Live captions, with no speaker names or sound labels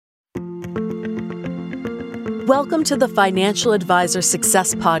Welcome to the Financial Advisor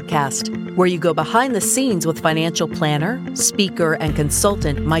Success Podcast, where you go behind the scenes with financial planner, speaker, and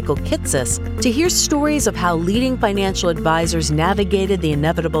consultant Michael Kitces to hear stories of how leading financial advisors navigated the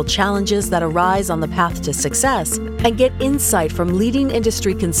inevitable challenges that arise on the path to success and get insight from leading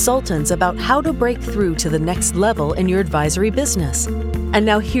industry consultants about how to break through to the next level in your advisory business. And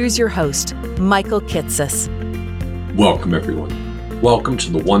now here's your host, Michael Kitces. Welcome, everyone. Welcome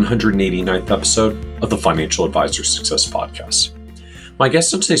to the 189th episode of the Financial Advisor Success Podcast. My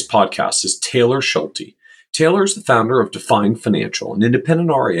guest on today's podcast is Taylor Schulte. Taylor is the founder of Define Financial, an independent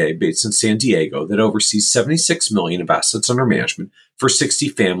RIA based in San Diego that oversees $76 million of assets under management for 60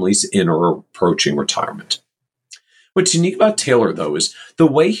 families in or approaching retirement. What's unique about Taylor, though, is the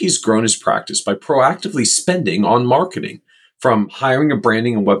way he's grown his practice by proactively spending on marketing. From hiring a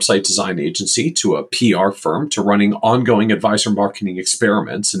branding and website design agency to a PR firm to running ongoing advisor marketing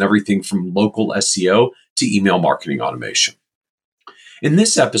experiments and everything from local SEO to email marketing automation. In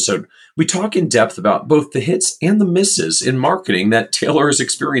this episode, we talk in depth about both the hits and the misses in marketing that Taylor has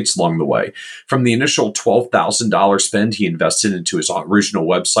experienced along the way, from the initial $12,000 spend he invested into his original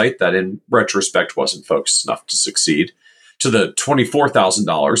website that in retrospect wasn't focused enough to succeed, to the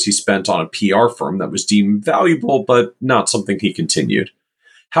 $24,000 he spent on a PR firm that was deemed valuable, but not something he continued.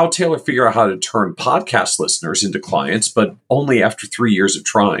 How Taylor figured out how to turn podcast listeners into clients, but only after 3 years of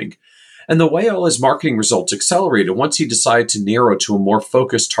trying. And the way all his marketing results accelerated once he decided to narrow to a more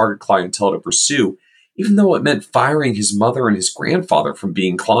focused target clientele to pursue, even though it meant firing his mother and his grandfather from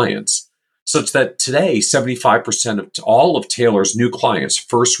being clients. Such that today, 75% of all of Taylor's new clients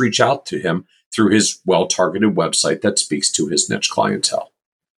first reach out to him through his well-targeted website that speaks to his niche clientele.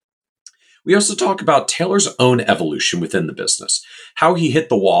 We also talk about Taylor's own evolution within the business, how he hit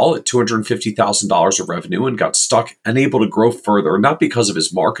the wall at $250,000 of revenue and got stuck, unable to grow further, not because of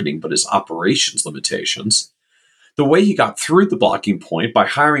his marketing, but his operations limitations. The way he got through the blocking point by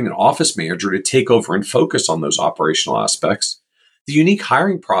hiring an office manager to take over and focus on those operational aspects. The unique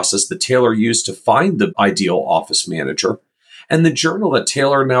hiring process that Taylor used to find the ideal office manager, and the journal that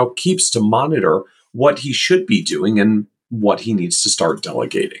Taylor now keeps to monitor what he should be doing and what he needs to start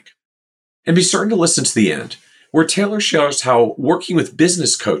delegating. And be certain to listen to the end, where Taylor shows how working with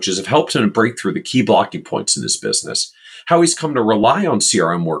business coaches have helped him to break through the key blocking points in his business, how he's come to rely on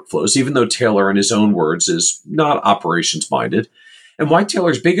CRM workflows, even though Taylor, in his own words, is not operations-minded, and why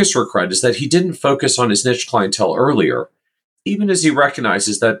Taylor's biggest regret is that he didn't focus on his niche clientele earlier, even as he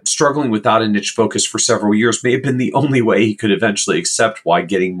recognizes that struggling without a niche focus for several years may have been the only way he could eventually accept why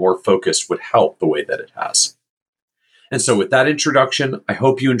getting more focused would help the way that it has. And so with that introduction, I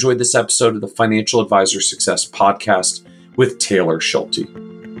hope you enjoyed this episode of the Financial Advisor Success Podcast with Taylor Schulte.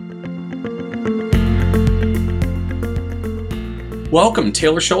 Welcome,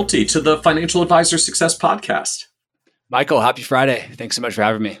 Taylor Schulte, to the Financial Advisor Success Podcast. Michael, happy Friday. Thanks so much for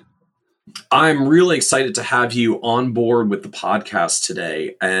having me. I'm really excited to have you on board with the podcast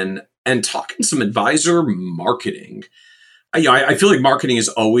today and talking some advisor marketing. I feel like marketing is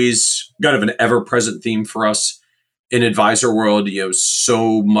always kind of an ever-present theme for us in advisor world.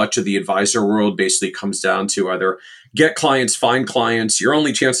 So much of the advisor world basically comes down to either get clients, find clients. Your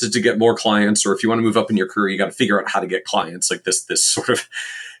only chance is to get more clients, or if you want to move up in your career, you got to figure out how to get clients. Like this sort of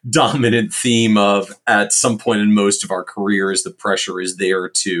dominant theme of at some point in most of our careers, the pressure is there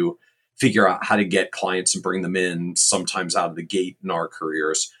to figure out how to get clients and bring them in, sometimes out of the gate in our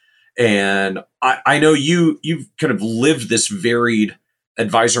careers. And I know you've kind of lived this varied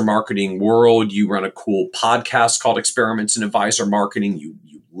advisor marketing world. You run a cool podcast called Experiments in Advisor Marketing. You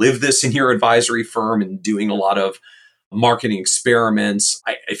live this in your advisory firm and doing a lot of marketing experiments.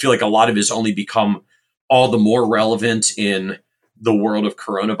 I feel like a lot of it has only become all the more relevant in the world of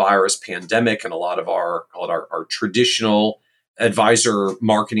coronavirus pandemic and a lot of our traditional advisor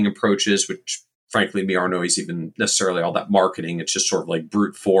marketing approaches, which frankly me aren't always even necessarily all that marketing. It's just sort of like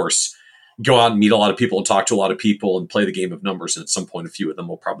brute force. Go out and meet a lot of people and talk to a lot of people and play the game of numbers. And at some point, a few of them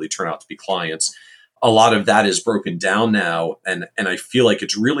will probably turn out to be clients. A lot of that is broken down now. And I feel like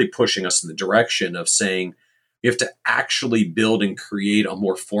it's really pushing us in the direction of saying we have to actually build and create a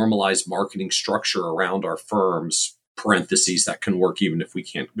more formalized marketing structure around our firms, parentheses, that can work even if we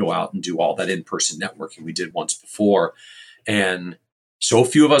can't go out and do all that in-person networking we did once before. And so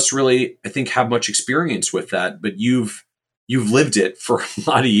few of us really, I think, have much experience with that, but you've lived it for a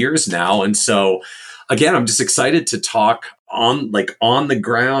lot of years now. And so again, I'm just excited to talk on the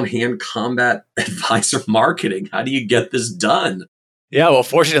ground, hand combat advisor marketing. How do you get this done? Yeah, well,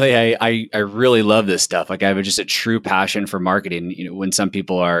 fortunately, I really love this stuff. Like I have just a true passion for marketing. When some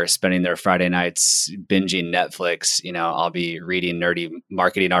people are spending their Friday nights binging Netflix, I'll be reading nerdy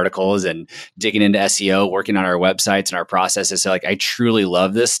marketing articles and digging into SEO, working on our websites and our processes. So like I truly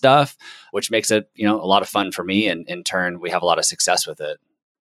love this stuff, which makes it, a lot of fun for me. And in turn, we have a lot of success with it.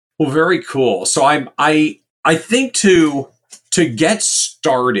 Well, very cool. So I think to get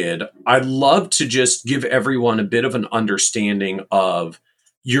started, I'd love to just give everyone a bit of an understanding of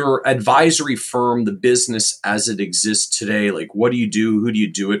your advisory firm, the business as it exists today. Like, what do you do? Who do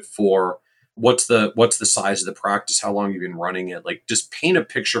you do it for? What's the size of the practice? How long have you been running it? Like, just paint a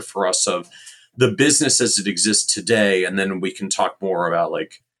picture for us of the business as it exists today, and then we can talk more about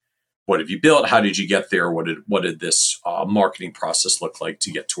like what have you built? How did you get there? What did this marketing process look like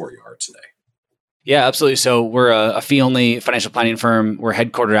to get to where you are today? Yeah, absolutely. So we're a fee-only financial planning firm. We're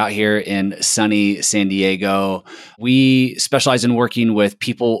headquartered out here in sunny San Diego. We specialize in working with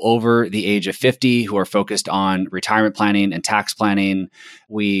people over the age of 50 who are focused on retirement planning and tax planning.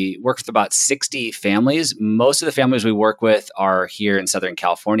 We work with about 60 families. Most of the families we work with are here in Southern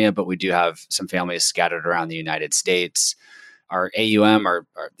California, but we do have some families scattered around the United States. Our AUM, are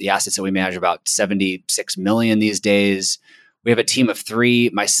the assets that we manage, about 76 million these days. We have a team of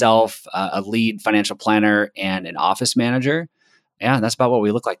 3, myself, a lead financial planner, and an office manager. Yeah, that's about what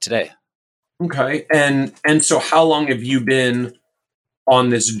we look like today. Okay. And so how long have you been on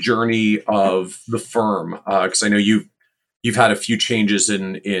this journey of the firm? Because I know you've had a few changes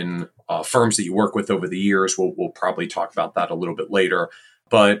in firms that you work with over the years. We'll probably talk about that a little bit later.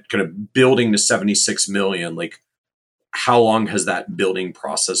 But kind of building to 76 million, like how long has that building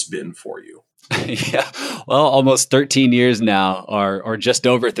process been for you? Yeah, well, almost 13 years now, or just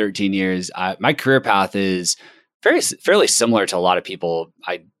over 13 years. My career path is fairly similar to a lot of people.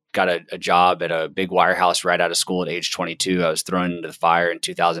 I got a job at a big wirehouse right out of school at age 22. I was thrown into the fire in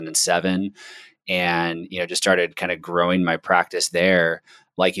 2007, and just started kind of growing my practice there.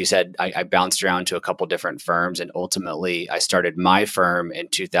 Like you said, I bounced around to a couple different firms, and ultimately I started my firm in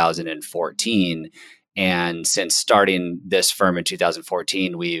 2014. And since starting this firm in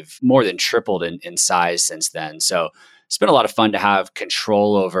 2014, we've more than tripled in size since then. So it's been a lot of fun to have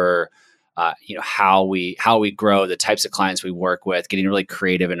control over, how we grow, the types of clients we work with, getting really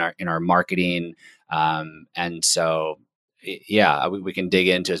creative in our marketing. And so, yeah, we can dig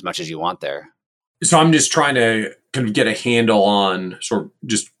into as much as you want there. So I'm just trying to kind of get a handle on sort of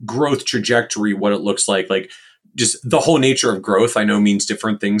just growth trajectory, what it looks like just the whole nature of growth. I know means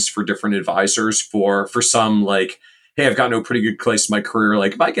different things for different advisors. For some, like, hey, I've gotten to a pretty good place in my career.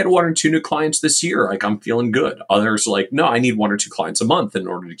 Like, if I get 1 or 2 new clients this year, like I'm feeling good. Others are like, no, I need 1 or 2 clients a month in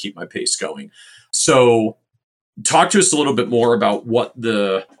order to keep my pace going. So talk to us a little bit more about what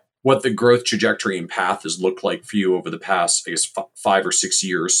the growth trajectory and path has looked like for you over the past, I guess, 5 or 6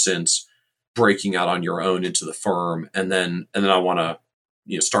 years since breaking out on your own into the firm. And then I want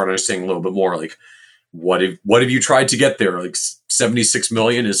to, start understanding a little bit more, like, what have you tried to get there? Like 76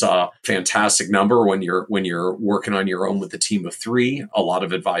 million is a fantastic number when you're working on your own with a team of 3. A lot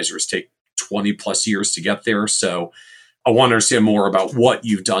of advisors take 20 plus years to get there. So I want to understand more about what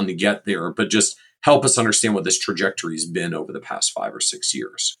you've done to get there, but just help us understand what this trajectory has been over the past 5 or 6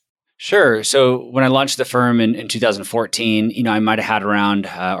 years. Sure. So when I launched the firm in 2014, I might have had around,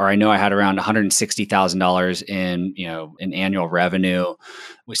 or I know I had around $160,000 in annual revenue.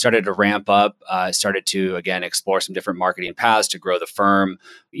 We started to ramp up, started to, again, explore some different marketing paths to grow the firm.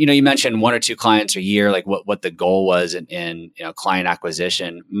 You mentioned 1 or 2 clients a year, like what the goal was in client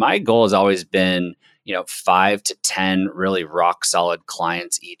acquisition. My goal has always been, 5 to 10 really rock solid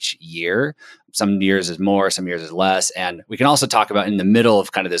clients each year. Some years is more, some years is less. And we can also talk about in the middle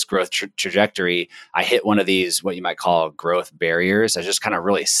of kind of this growth trajectory, I hit one of these, what you might call growth barriers. I just kind of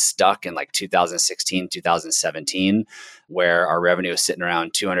really stuck in like 2016, 2017, where our revenue was sitting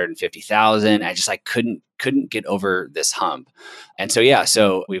around 250,000. I just couldn't get over this hump. And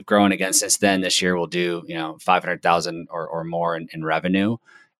so we've grown again since then. This year we'll do, 500,000 or more in revenue.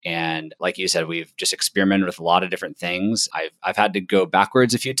 And like you said, we've just experimented with a lot of different things. I've had to go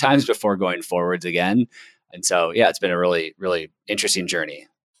backwards a few times before going forwards again. And so, yeah, it's been a really, really interesting journey.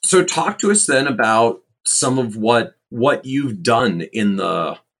 So talk to us then about some of what you've done in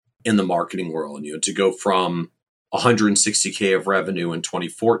the marketing world, to go from 160K of revenue in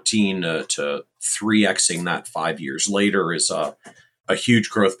 2014 to 3Xing that 5 years later is a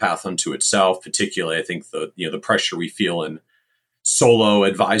huge growth path unto itself. Particularly, I think the pressure we feel in solo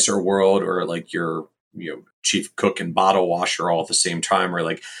advisor world, or like your chief cook and bottle washer all at the same time, or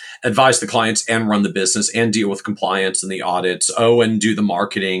like advise the clients and run the business and deal with compliance and the audits, and do the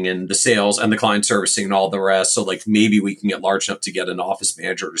marketing and the sales and the client servicing and all the rest. So like maybe we can get large enough to get an office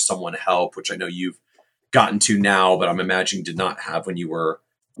manager or someone to help, which I know you've gotten to now, but I'm imagining did not have when you were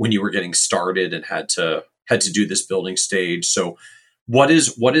getting started and had to do this building stage. So what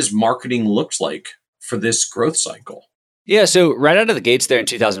is marketing looks like for this growth cycle? Yeah, so right out of the gates there in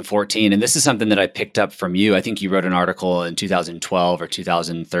 2014, and this is something that I picked up from you. I think you wrote an article in 2012 or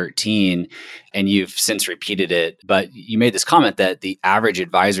 2013, and you've since repeated it. But you made this comment that the average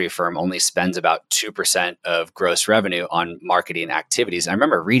advisory firm only spends about 2% of gross revenue on marketing activities. And I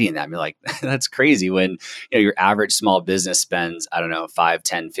remember reading that and be like, that's crazy when your average small business spends, I don't know, 5,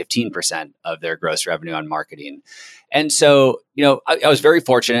 10, 15% of their gross revenue on marketing. And so, I was very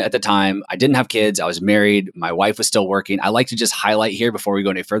fortunate at the time. I didn't have kids. I was married. My wife was still working. I like to just highlight here before we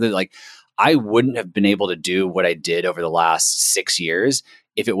go any further, like I wouldn't have been able to do what I did over the last 6 years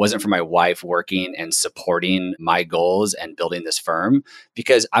if it wasn't for my wife working and supporting my goals and building this firm,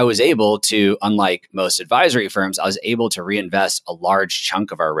 because I was able to, unlike most advisory firms, I was able to reinvest a large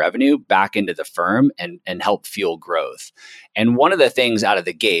chunk of our revenue back into the firm and help fuel growth. And one of the things out of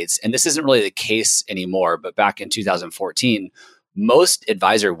the gates, and this isn't really the case anymore, but back in 2014, most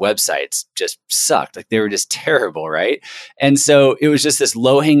advisor websites just sucked. Like they were just terrible, right? And so it was just this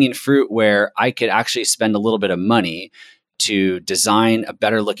low-hanging fruit where I could actually spend a little bit of money to design a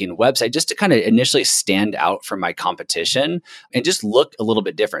better looking website just to kind of initially stand out from my competition and just look a little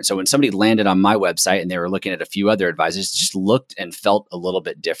bit different. So when somebody landed on my website and they were looking at a few other advisors, it just looked and felt a little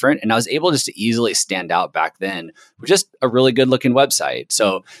bit different. And I was able just to easily stand out back then with just a really good looking website.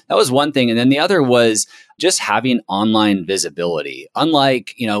 So that was one thing. And then the other was just having online visibility.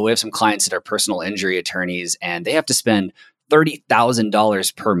 Unlike, we have some clients that are personal injury attorneys and they have to spend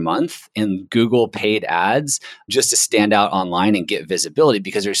 $30,000 per month in Google paid ads just to stand out online and get visibility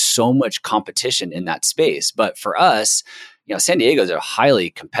because there's so much competition in that space. But for us, San Diego is a highly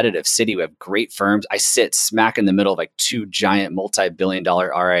competitive city. We have great firms. I sit smack in the middle of like two giant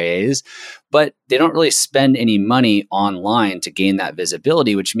multi-billion-dollar RIAs, but they don't really spend any money online to gain that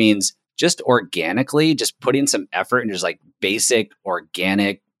visibility, which means just organically, just putting some effort into just like basic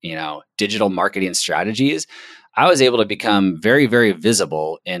organic, digital marketing strategies, I was able to become very, very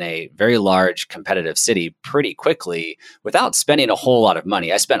visible in a very large competitive city pretty quickly without spending a whole lot of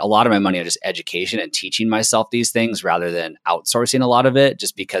money. I spent a lot of my money on just education and teaching myself these things rather than outsourcing a lot of it,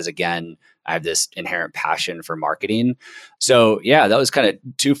 just because, again, I have this inherent passion for marketing. So yeah, that was kind of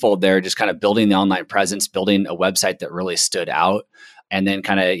twofold there, just kind of building the online presence, building a website that really stood out. And then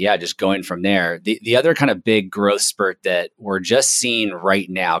kind of, just going from there. The other kind of big growth spurt that we're just seeing right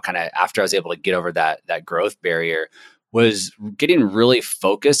now, kind of after I was able to get over that growth barrier, was getting really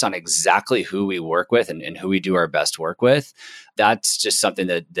focused on exactly who we work with and who we do our best work with. That's just something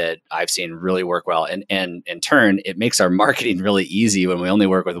that I've seen really work well. And in turn, it makes our marketing really easy when we only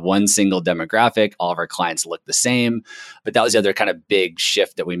work with one single demographic. All of our clients look the same. But that was the other kind of big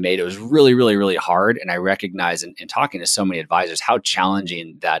shift that we made. It was really, really, really hard. And I recognize in talking to so many advisors how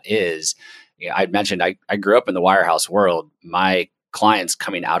challenging that is. I mentioned I grew up in the wirehouse world. My clients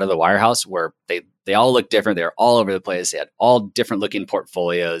coming out of the wirehouse were they all look different. They're all over the place. They had all different looking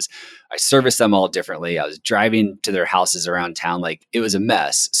portfolios. I serviced them all differently. I was driving to their houses around town. Like it was a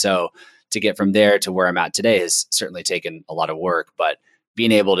mess. So to get from there to where I'm at today has certainly taken a lot of work, but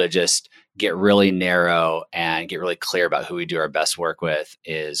being able to just get really narrow and get really clear about who we do our best work with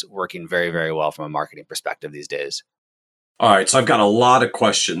is working very, very well from a marketing perspective these days. All right. So I've got a lot of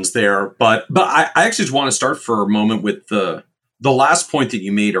questions there, but I actually just want to start for a moment with the last point that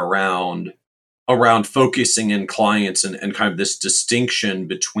you made around focusing in clients and kind of this distinction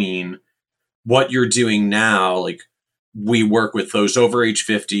between what you're doing now. Like we work with those over age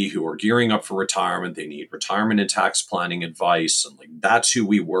 50 who are gearing up for retirement. They need retirement and tax planning advice. And like, that's who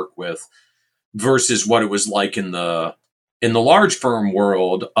we work with versus what it was like in the large firm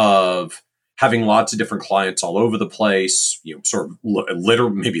world of having lots of different clients all over the place, sort of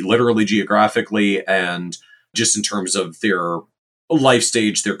literally geographically, and just in terms of their life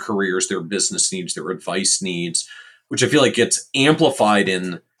stage, their careers, their business needs, their advice needs, which I feel like gets amplified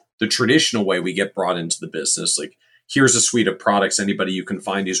in the traditional way we get brought into the business. Like, here's a suite of products anybody you can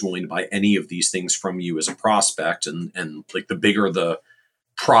find who's willing to buy any of these things from you as a prospect. And like the bigger the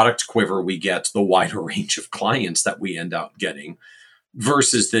product quiver we get, the wider range of clients that we end up getting,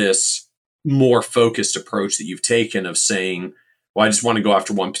 versus this more focused approach that you've taken of saying, well, I just want to go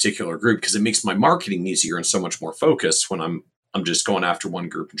after one particular group because it makes my marketing easier and so much more focused when I'm just going after one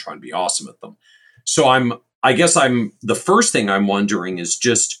group and trying to be awesome at them. So the first thing I'm wondering is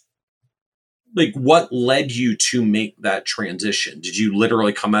just like what led you to make that transition? Did you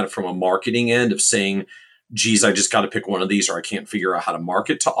literally come at it from a marketing end of saying, geez, I just got to pick one of these or I can't figure out how to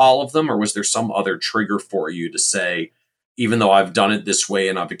market to all of them? Or was there some other trigger for you to say, even though I've done it this way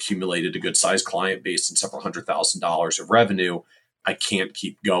and I've accumulated a good sized client base and several $100,000 of revenue, I can't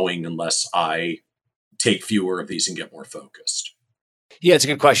keep going unless I take fewer of these and get more focused? Yeah, it's a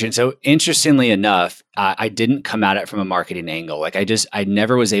good question. So interestingly enough, I didn't come at it from a marketing angle. Like I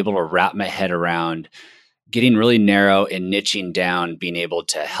never was able to wrap my head around getting really narrow and niching down, being able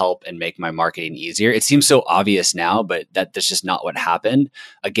to help and make my marketing easier. It seems so obvious now, but that's just not what happened.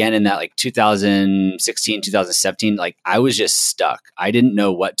 Again, in that like 2016, 2017, like I was just stuck. I didn't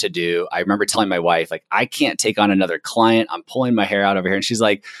know what to do. I remember telling my wife, like, I can't take on another client. I'm pulling my hair out over here. And she's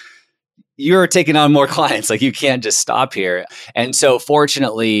like, you're taking on more clients. Like you can't just stop here. And so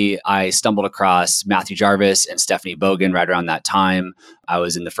fortunately, I stumbled across Matthew Jarvis and Stephanie Bogan right around that time. I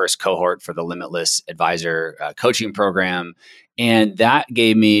was in the first cohort for the Limitless Advisor coaching program. And that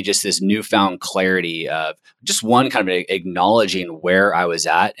gave me just this newfound clarity of just one, kind of acknowledging where I was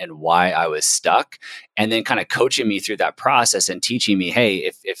at and why I was stuck, and then kind of coaching me through that process and teaching me, hey,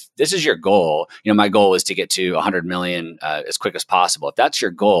 if this is your goal, my goal was to get to 100 million as quick as possible. If that's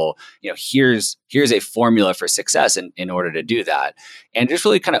your goal, here's a formula for success in order to do that. And just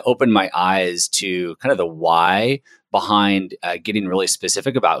really kind of opened my eyes to kind of the why behind getting really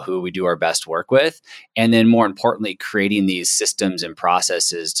specific about who we do our best work with. And then more importantly, creating these systems and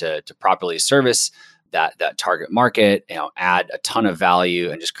processes to properly service that target market, add a ton of value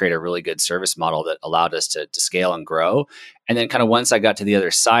and just create a really good service model that allowed us to scale and grow. And then kind of once I got to the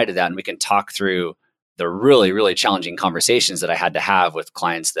other side of that, and we can talk through the really, really challenging conversations that I had to have with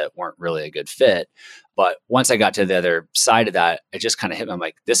clients that weren't really a good fit. But once I got to the other side of that, it just kind of hit me. I'm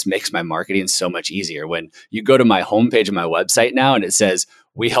like, this makes my marketing so much easier. When you go to my homepage of my website now and it says,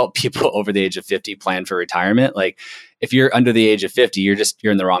 we help people over the age of 50 plan for retirement. Like if you're under the age of 50, you're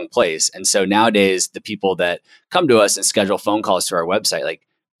in the wrong place. And so nowadays, the people that come to us and schedule phone calls to our website, like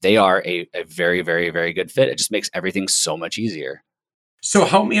they are a very, very, very good fit. It just makes everything so much easier. So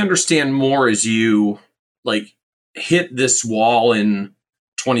help me understand more as you like hit this wall in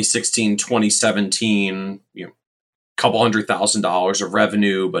 2016, 2017, couple $100,000 of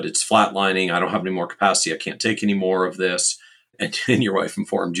revenue, but it's flatlining. I don't have any more capacity. I can't take any more of this. And your wife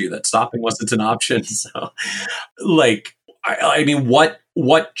informed you that stopping wasn't an option. So like, I mean,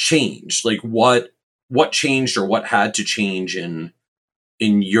 what changed? Like what changed or what had to change in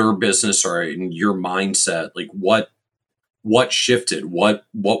your business or in your mindset? Like what shifted? What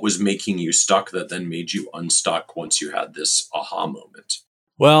was making you stuck that then made you unstuck once you had this aha moment?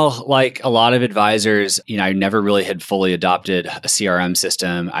 Well, like a lot of advisors, I never really had fully adopted a CRM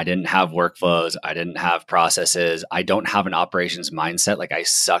system. I didn't have workflows. I didn't have processes. I don't have an operations mindset. Like I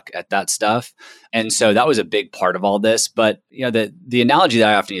suck at that stuff. And so that was a big part of all this. But, the analogy that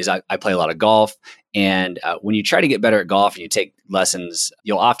I often use, I play a lot of golf. And when you try to get better at golf and you take lessons,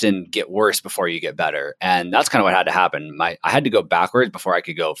 you'll often get worse before you get better. And that's kind of what had to happen. I had to go backwards before I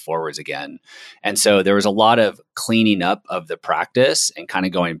could go forwards again. And so there was a lot of cleaning up of the practice and kind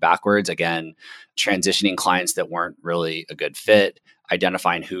of going backwards again, transitioning clients that weren't really a good fit,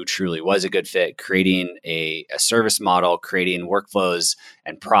 identifying who truly was a good fit, creating a service model, creating workflows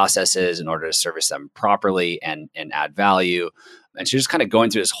and processes in order to service them properly and add value. And so just kind of going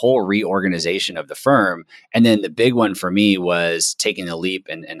through this whole reorganization of the firm. And then the big one for me was taking the leap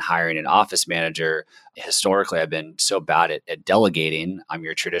and hiring an office manager. Historically, I've been so bad at delegating. I'm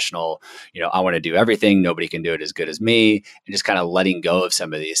your traditional, I want to do everything. Nobody can do it as good as me. And just kind of letting go of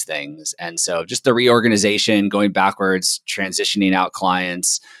some of these things. And so just the reorganization, going backwards, transitioning out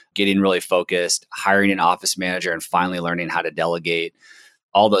clients, getting really focused, hiring an office manager, and finally learning how to delegate.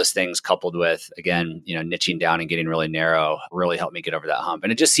 All those things coupled with, again, niching down and getting really narrow really helped me get over that hump.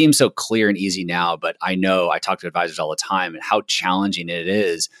 And it just seems so clear and easy now, but I know I talk to advisors all the time and how challenging it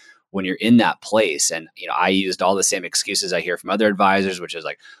is when you're in that place. And, I used all the same excuses I hear from other advisors, which is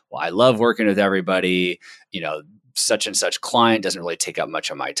like, well, I love working with everybody, such and such client doesn't really take up much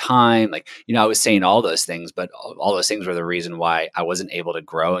of my time. Like, I was saying all those things, but all those things were the reason why I wasn't able to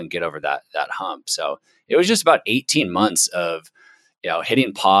grow and get over that hump. So it was just about 18 months of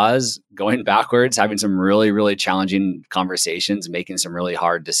hitting pause, going backwards, having some really, really challenging conversations, making some really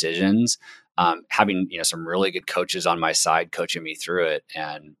hard decisions, having, some really good coaches on my side coaching me through it.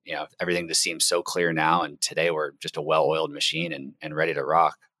 And, everything just seems so clear now. And today we're just a well-oiled machine and ready to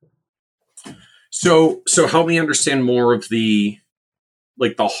rock. So help me understand more of the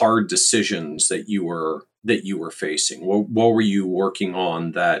hard decisions that you were facing. What were you working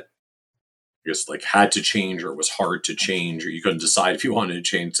on that I guess like had to change or was hard to change, or you couldn't decide if you wanted to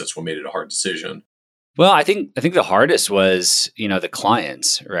change? That's what made it a hard decision. Well, I think the hardest was, the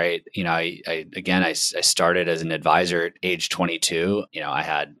clients, right? I started as an advisor at age 22. I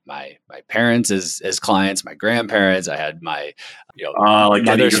had my parents as clients, my grandparents. I had my like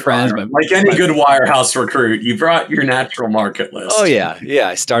mother's friends. Like any good wirehouse recruit, you brought your natural market list. Oh yeah.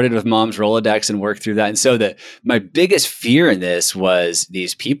 I started with mom's Rolodex and worked through that. And so my biggest fear in this was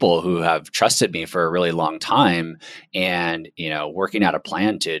these people who have trusted me for a really long time, and working out a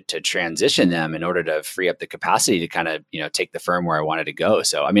plan to transition them in order to free up the capacity to kind of take the firm where I wanted to go.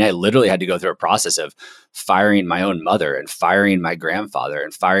 So I mean, I literally had to go through a process of firing my own mother and firing my grandfather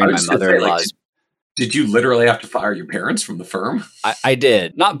and firing my mother-in-law's. Did you literally have to fire your parents from the firm? I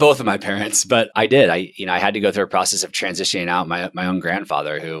did. Not both of my parents, but I did. I had to go through a process of transitioning out my own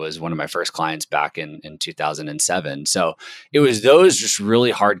grandfather, who was one of my first clients back in 2007. So it was those just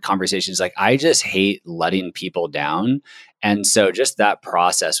really hard conversations. Like, I just hate letting people down. And so just that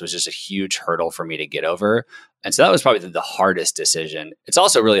process was just a huge hurdle for me to get over. And so that was probably the hardest decision. It's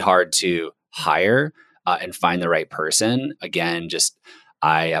also really hard to hire and find the right person. Again,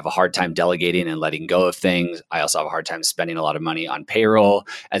 I have a hard time delegating and letting go of things. I also have a hard time spending a lot of money on payroll.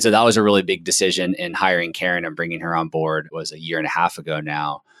 And so that was a really big decision in hiring Karen and bringing her on board. It was a year and a half ago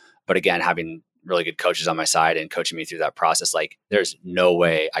now. But again, having really good coaches on my side and coaching me through that process, like, there's no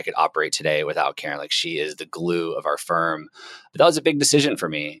way I could operate today without Karen. Like, she is the glue of our firm. But that was a big decision for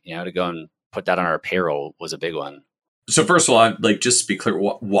me, to go and put that on our payroll was a big one. So first of all, like, just to be clear,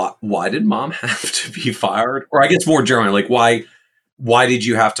 why did mom have to be fired? Or I guess more generally, like, why did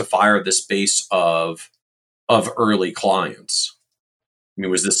you have to fire this base of early clients? I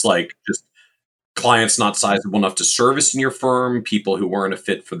mean, was this like just clients not sizable enough to service in your firm, people who weren't a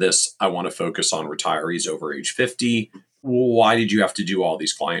fit for this? I want to focus on retirees over age 50. Why did you have to do all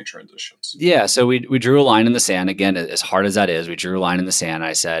these client transitions? Yeah. So we drew a line in the sand. Again, as hard as that is, we drew a line in the sand.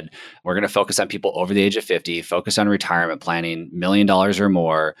 I said, we're going to focus on people over the age of 50, focus on retirement planning, $1 million or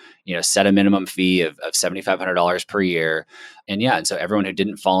more, set a minimum fee of $7,500 per year. And so everyone who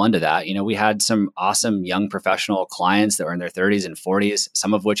didn't fall into that, we had some awesome young professional clients that were in their 30s and 40s,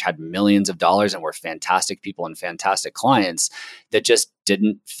 some of which had millions of dollars and were fantastic people and fantastic clients that just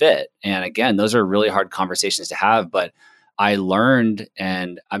didn't fit. And again, those are really hard conversations to have, but I learned,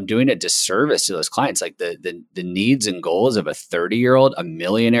 and I'm doing a disservice to those clients. Like, the needs and goals of a 30-year-old, a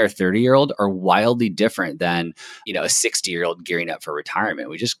millionaire 30-year-old, are wildly different than, a 60-year-old gearing up for retirement.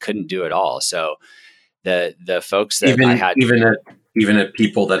 We just couldn't do it all. So the folks that I had, even at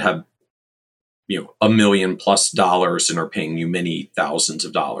people that have, $1 million+ and are paying you many thousands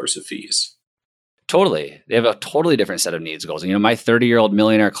of dollars of fees. Totally. They have a totally different set of needs goals. My 30-year-old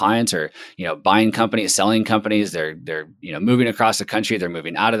millionaire clients are, buying companies, selling companies. They're moving across the country. They're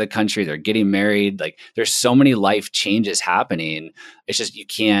moving out of the country. They're getting married. Like, there's so many life changes happening. It's just, you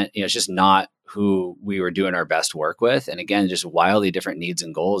can't, it's just not who we were doing our best work with. And again, just wildly different needs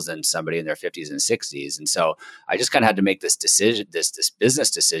and goals than somebody in their 50s and 60s. And so I just kind of had to make this decision, this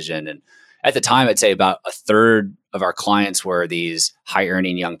business decision. And at the time, I'd say about a third of our clients were these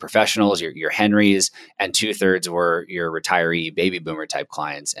high-earning young professionals, your Henrys, and 2/3 were your retiree baby boomer type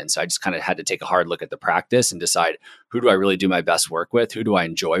clients. And so I just kind of had to take a hard look at the practice and decide, who do I really do my best work with? Who do I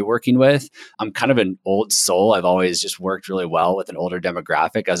enjoy working with? I'm kind of an old soul. I've always just worked really well with an older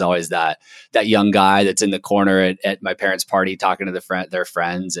demographic. I was always that young guy that's in the corner at my parents' party talking to their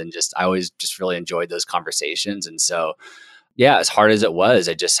friends, and I always just really enjoyed those conversations. And so, yeah, as hard as it was,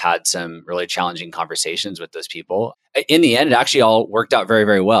 I just had some really challenging conversations with those people. In the end, it actually all worked out very,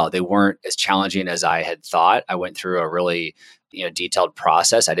 very well. They weren't as challenging as I had thought. I went through a really detailed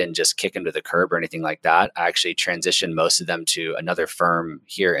process. I didn't just kick them to the curb or anything like that. I actually transitioned most of them to another firm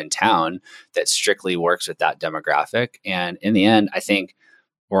here in town that strictly works with that demographic. And in the end, I think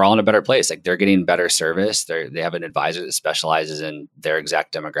we're all in a better place. Like, they're getting better service. They have an advisor that specializes in their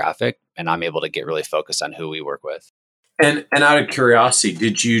exact demographic, and I'm able to get really focused on who we work with. And out of curiosity,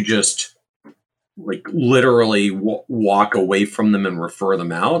 did you just like literally walk away from them and refer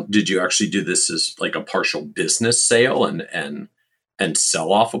them out? Did you actually do this as like a partial business sale and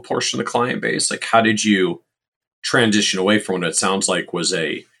sell off a portion of the client base? Like, how did you transition away from what it sounds like was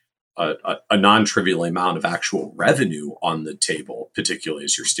a non-trivial amount of actual revenue on the table, particularly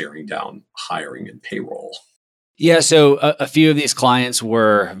as you're staring down hiring and payroll? Yeah, so a few of these clients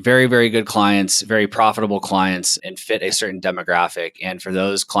were very, very good clients, very profitable clients, and fit a certain demographic. And for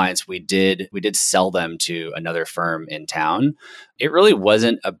those clients, we did sell them to another firm in town. It really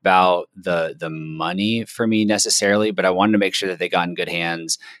wasn't about the money for me necessarily, but I wanted to make sure that they got in good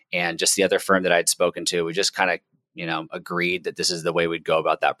hands. And just the other firm that I'd spoken to, we just kind of agreed that this is the way we'd go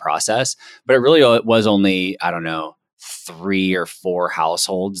about that process. But it really was only, I don't know, 3 or 4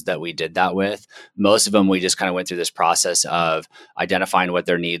 households that we did that with. Most of them, we just kind of went through this process of identifying what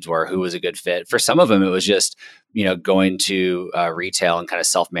their needs were, who was a good fit. For some of them, it was just, going to retail and kind of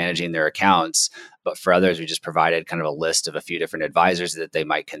self-managing their accounts. But for others, we just provided kind of a list of a few different advisors that they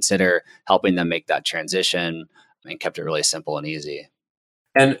might consider, helping them make that transition, and kept it really simple and easy.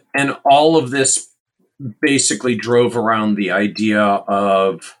 And all of this basically drove around the idea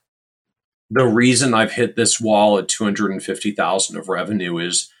of the reason I've hit this wall at 250,000 of revenue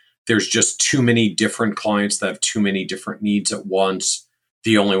is there's just too many different clients that have too many different needs at once.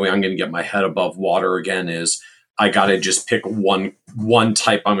 The only way I'm going to get my head above water again is I got to just pick one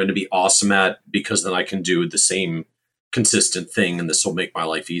type I'm going to be awesome at, because then I can do the same consistent thing and this will make my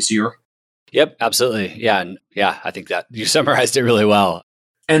life easier. Yep, absolutely. Yeah. And I think that you summarized it really well.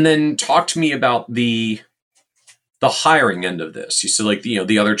 And then talk to me about the hiring end of this. You said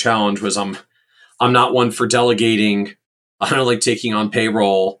the other challenge was I'm not one for delegating. I don't like taking on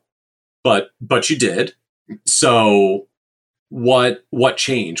payroll, but you did. So what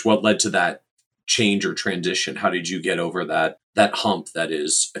changed? What led to that change or transition? How did you get over that hump that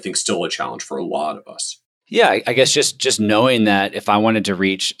is, I think, still a challenge for a lot of us? Yeah, I guess just knowing that if I wanted to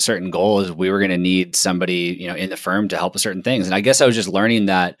reach certain goals, we were going to need somebody, in the firm to help with certain things. And I guess I was just learning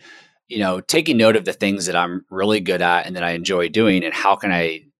that, taking note of the things that I'm really good at and that I enjoy doing, and how can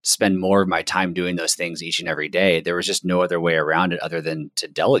I spend more of my time doing those things each and every day. There was just no other way around it other than to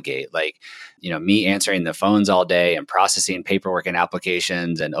delegate. Me answering the phones all day and processing paperwork and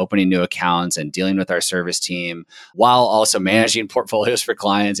applications and opening new accounts and dealing with our service team while also managing portfolios for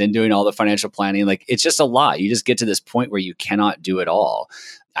clients and doing all the financial planning. It's just a lot. You just get to this point where you cannot do it all.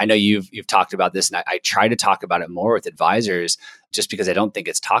 I know you've talked about this, and I try to talk about it more with advisors just because I don't think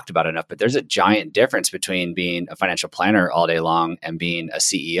it's talked about enough. But there's a giant difference between being a financial planner all day long and being a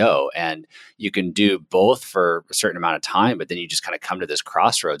CEO. And you can do both for a certain amount of time, but then you just kind of come to this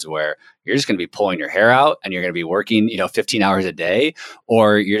crossroads where you're just going to be pulling your hair out and you're going to be working, 15 hours a day,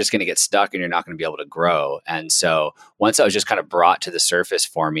 or you're just going to get stuck and you're not going to be able to grow. And so once that was just kind of brought to the surface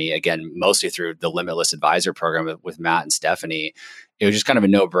for me, again, mostly through the Limitless Advisor program with Matt and Stephanie, it was just kind of a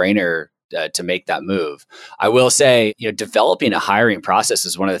no-brainer to make that move. I will say, developing a hiring process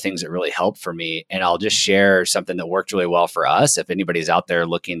is one of the things that really helped for me. And I'll just share something that worked really well for us. If anybody's out there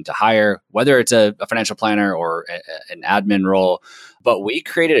looking to hire, whether it's a financial planner or an admin role, but we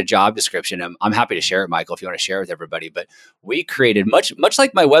created a job description. I'm happy to share it, Michael, if you want to share it with everybody. But we created much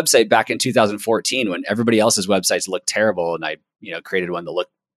like my website back in 2014 when everybody else's websites looked terrible, and I created one that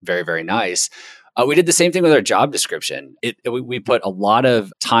looked very, very nice. We did the same thing with our job description. We put a lot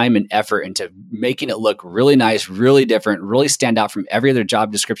of time and effort into making it look really nice, really different, really stand out from every other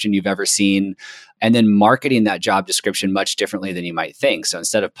job description you've ever seen, and then marketing that job description much differently than you might think. So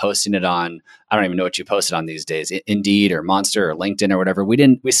instead of posting it on, I don't even know what you posted on these days, Indeed or Monster or LinkedIn or whatever,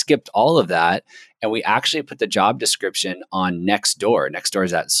 we skipped all of that. And we actually put the job description on Nextdoor. Nextdoor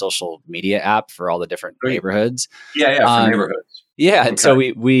is that social media app for all the different neighborhoods. Yeah, for neighborhoods. Yeah. And so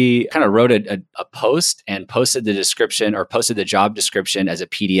we kind of wrote a post and posted the description, or posted the job description as a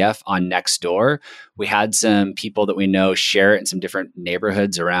PDF on Nextdoor. We had some people that we know share it in some different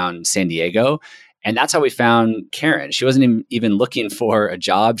neighborhoods around San Diego. And that's how we found Karen. She wasn't even looking for a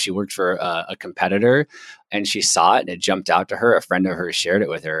job. She worked for a competitor, and she saw it and it jumped out to her. A friend of hers shared it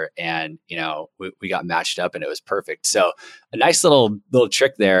with her, and we got matched up and it was perfect. So a nice little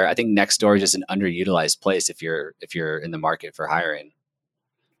trick there. I think Nextdoor is just an underutilized place if you're in the market for hiring.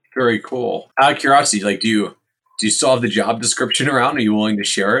 Very cool. Out of curiosity, do you still have the job description around? Are you willing to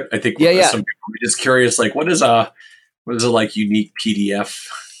share it? I think some people are just curious, what does a unique PDF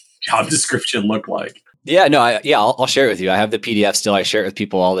job description look like? Yeah, no, I'll share it with you. I have the PDF still. I share it with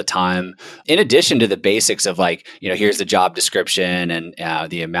people all the time. In addition to the basics of here's the job description and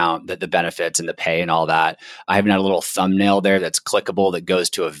the amount, the benefits and the pay and all that. I have a little thumbnail there that's clickable that goes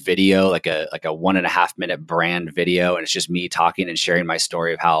to a video, like a 1.5 minute brand video. And it's just me talking and sharing my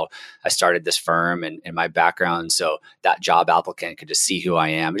story of how I started this firm and my background. So that job applicant could just see who I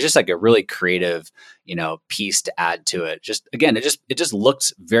am. It's just a really creative, piece to add to it. Just again, it just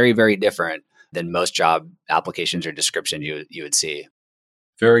looks very, very different than most job applications or description you would see.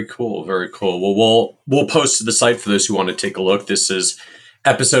 Very cool. Very cool. Well, we'll post to the site for those who want to take a look. This is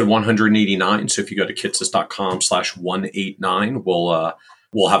episode 189. So if you go to kitces.com/189, we'll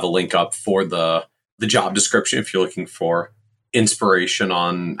have a link up for the job description if you're looking for inspiration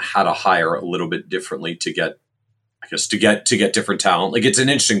on how to hire a little bit differently to get different talent. It's an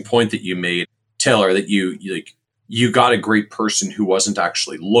interesting point that you made, Taylor, that you got a great person who wasn't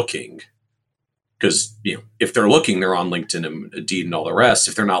actually looking. Because, if they're looking, they're on LinkedIn and Indeed and all the rest.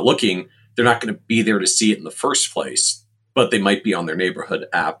 If they're not looking, they're not going to be there to see it in the first place, but they might be on their neighborhood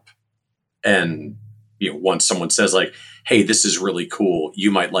app. And, once someone says like, hey, this is really cool, you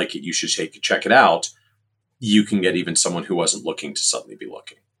might like it, you should check it out, you can get even someone who wasn't looking to suddenly be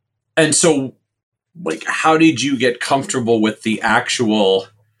looking. And so, like, how did you get comfortable with the actual,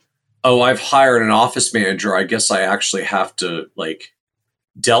 I've hired an office manager, I guess I actually have to like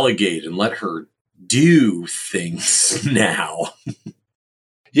delegate and let her do things now?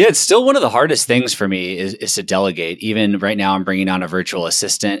 Yeah, it's still one of the hardest things for me is to delegate. Even right now, I'm bringing on a virtual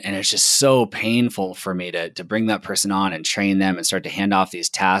assistant, and it's just so painful for me to bring that person on and train them and start to hand off these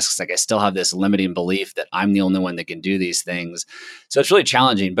tasks. Like, I still have this limiting belief that I'm the only one that can do these things. So it's really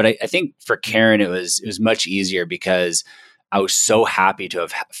challenging. But I think for Karen, it was much easier because I was so happy to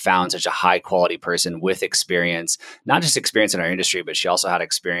have found such a high quality person with experience, not just experience in our industry, but she also had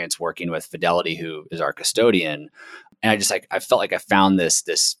experience working with Fidelity, who is our custodian. And I felt like I found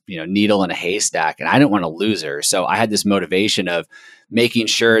this needle in a haystack, and I didn't want to lose her. So I had this motivation of making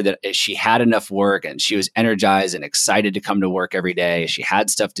sure that she had enough work and she was energized and excited to come to work every day. She had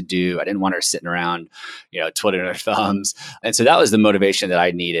stuff to do. I didn't want her sitting around, twiddling her thumbs. And so that was the motivation that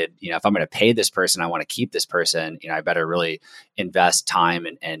I needed. If I'm going to pay this person, I want to keep this person, I better really invest time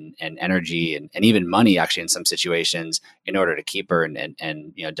and energy and even money actually in some situations in order to keep her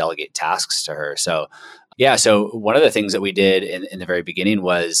and delegate tasks to her. So yeah. So one of the things that we did in the very beginning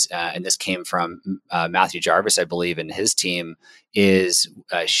was, and this came from Matthew Jarvis, I believe, and his team, is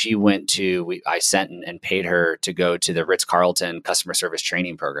she went to, I sent and paid her to go to the Ritz-Carlton customer service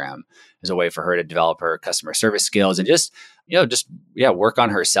training program as a way for her to develop her customer service skills and just work on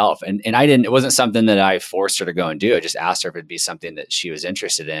herself. And it wasn't something that I forced her to go and do. I just asked her if it'd be something that she was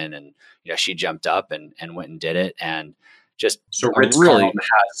interested in. And, she jumped up and went and did it. And so Ritz-Carlton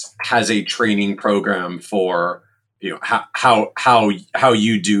has a training program for how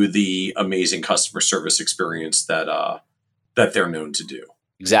you do the amazing customer service experience that they're known to do.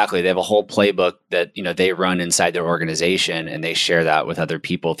 Exactly. They have a whole playbook that they run inside their organization, and they share that with other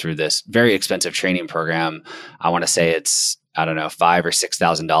people through this very expensive training program. I want to say it's $5,000 or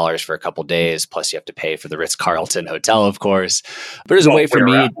 $6,000 for a couple of days. Plus, you have to pay for the Ritz-Carlton hotel, of course. But there's a way for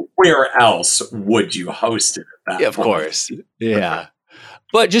me. Where else would you host it? Yeah, of course. Yeah.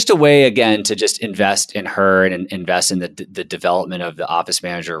 But just a way, again, to just invest in her and invest in the development of the office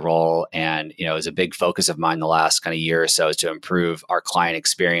manager role. And, it was a big focus of mine the last kind of year or so, is to improve our client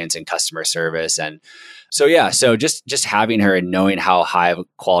experience and customer service. And so, so just having her and knowing how high of a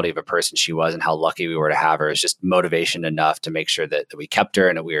quality of a person she was and how lucky we were to have her is just motivation enough to make sure that we kept her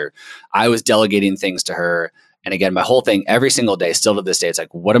and that I was delegating things to her. And again, my whole thing every single day, still to this day, it's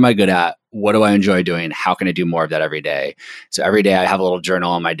like, what am I good at? What do I enjoy doing? How can I do more of that every day? So every day I have a little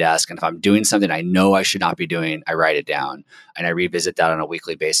journal on my desk. And if I'm doing something I know I should not be doing, I write it down and I revisit that on a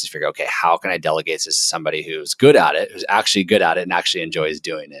weekly basis, figure, okay, how can I delegate this to somebody who's good at it, who's actually good at it and actually enjoys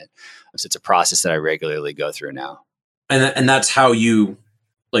doing it? So it's a process that I regularly go through now. And that's how you,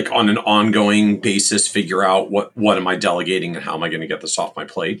 like, on an ongoing basis, figure out what am I delegating and how am I going to get this off my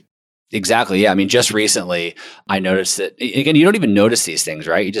plate? Exactly. Yeah. I mean, just recently I noticed that, again, you don't even notice these things,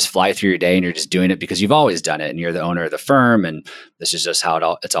 right? You just fly through your day and you're just doing it because you've always done it and you're the owner of the firm and this is just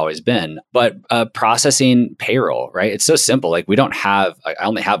how it's always been. But processing payroll, right? It's so simple. Like I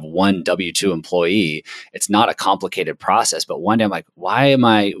only have one W-2 employee. It's not a complicated process, but one day I'm like,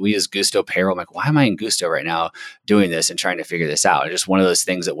 we use Gusto payroll. I'm like, why am I in Gusto right now doing this and trying to figure this out? And just one of those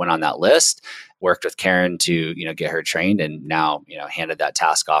things that went on that list. Worked with Karen to, get her trained and now, handed that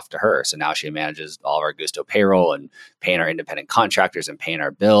task off to her. So now she manages all of our Gusto payroll and paying our independent contractors and paying our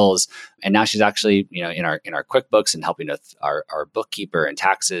bills. And now she's actually, in our QuickBooks and helping with our bookkeeper and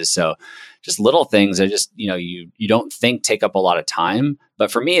taxes. So just little things that just, you don't think take up a lot of time.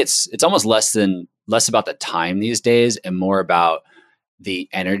 But for me, it's almost less about the time these days and more about the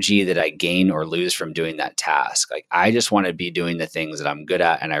energy that I gain or lose from doing that task. Like, I just want to be doing the things that I'm good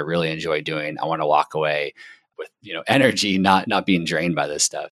at and I really enjoy doing. I want to walk away with, energy, not being drained by this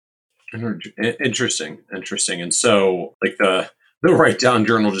stuff. Interesting. And so, like, the write down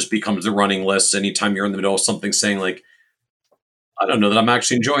journal just becomes a running list anytime you're in the middle of something, saying like, I don't know that I'm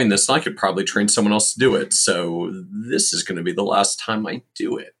actually enjoying this and I could probably train someone else to do it. So this is going to be the last time I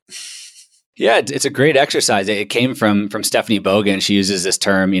do it. Yeah, it's a great exercise. It came from Stephanie Bogan. She uses this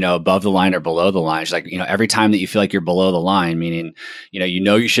term, above the line or below the line. She's like, every time that you feel like you're below the line, meaning,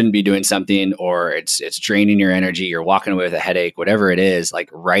 you shouldn't be doing something or it's draining your energy, you're walking away with a headache, whatever it is, like,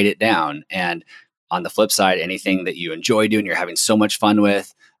 write it down. And on the flip side, anything that you enjoy doing, you're having so much fun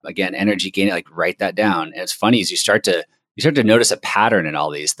with, again, energy gaining, like, write that down. And it's funny as you start to you start to notice a pattern in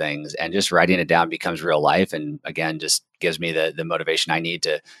all these things, and just writing it down becomes real life. And again, just gives me the motivation I need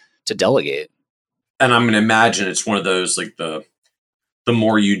to delegate. And I'm going to imagine it's one of those, like the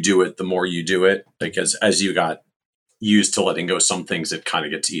more you do it, the more you do it. Like as you got used to letting go of some things, it kind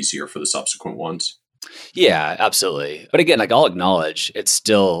of gets easier for the subsequent ones. Yeah, absolutely. But again, like I'll acknowledge it's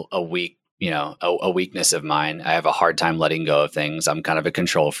still a weakness of mine. I have a hard time letting go of things. I'm kind of a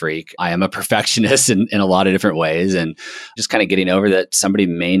control freak. I am a perfectionist in a lot of different ways, and just kind of getting over that somebody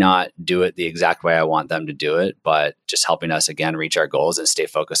may not do it the exact way I want them to do it, but just helping us again reach our goals and stay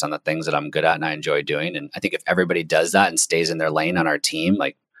focused on the things that I'm good at and I enjoy doing. And I think if everybody does that and stays in their lane on our team,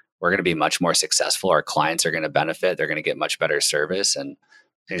 like we're going to be much more successful. Our clients are going to benefit. They're going to get much better service, and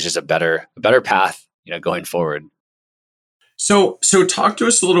it's just a better path, going forward. So talk to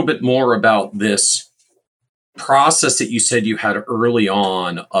us a little bit more about this process that you said you had early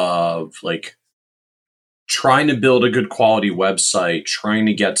on of like trying to build a good quality website, trying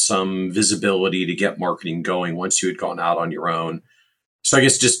to get some visibility to get marketing going once you had gone out on your own. So I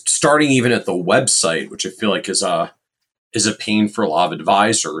guess just starting even at the website, which I feel like is a pain for a lot of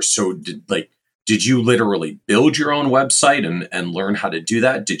advisors. So did you literally build your own website and learn how to do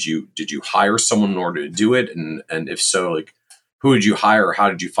that? Did you hire someone in order to do it? And if so, like who did you hire? Or how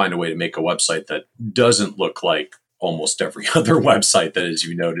did you find a way to make a website that doesn't look like almost every other website that, as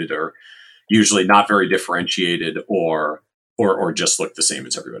you noted, are usually not very differentiated or just look the same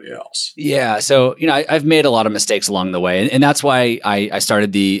as everybody else? Yeah. So, I've made a lot of mistakes along the way. And that's why I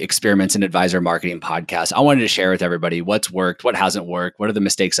started the Experiments in Advisor Marketing podcast. I wanted to share with everybody what's worked, what hasn't worked, what are the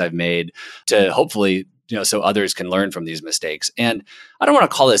mistakes I've made, to hopefully, so others can learn from these mistakes. And I don't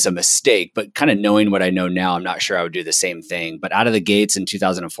want to call this a mistake, but kind of knowing what I know now, I'm not sure I would do the same thing. But out of the gates in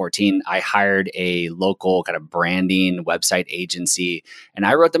 2014, I hired a local kind of branding website agency, and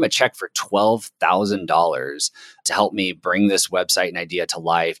I wrote them a check for $12,000 to help me bring this website and idea to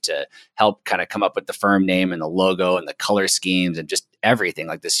life, to help kind of come up with the firm name and the logo and the color schemes and just everything,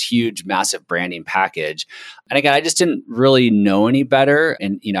 like this huge, massive branding package. And again, I just didn't really know any better.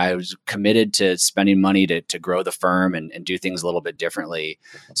 And, I was committed to spending money to grow the firm and do things a little bit differently.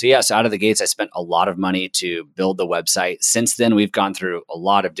 So out of the gates, I spent a lot of money to build the website. Since then, we've gone through a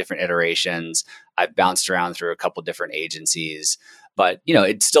lot of different iterations. I've bounced around through a couple different agencies. But,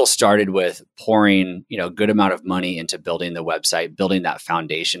 it still started with pouring, a good amount of money into building the website, building that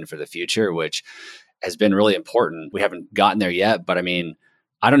foundation for the future, which has been really important. We haven't gotten there yet, but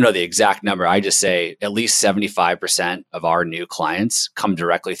I don't know the exact number. I just say at least 75% of our new clients come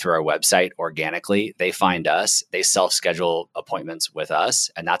directly through our website organically. They find us, they self-schedule appointments with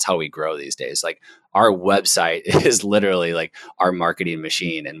us, and that's how we grow these days. Like our website is literally like our marketing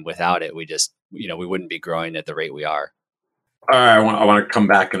machine, and without it, we just, we wouldn't be growing at the rate we are. All right, I want to come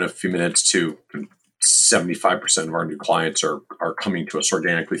back in a few minutes to 75% of our new clients are coming to us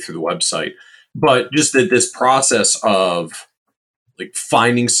organically through the website. But just this process of like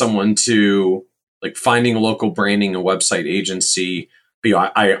finding someone to like finding a local branding and website agency,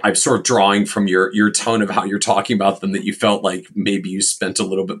 I'm sort of drawing from your tone of how you're talking about them that you felt like maybe you spent a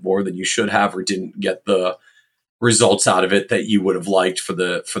little bit more than you should have or didn't get the results out of it that you would have liked for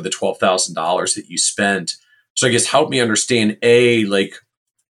the $12,000 that you spent. So I guess help me understand like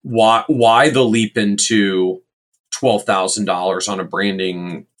why the leap into $12,000 on a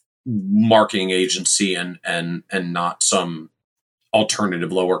branding marketing agency and not some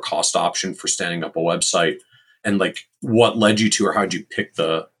alternative lower cost option for standing up a website, and like what led you to, or how did you pick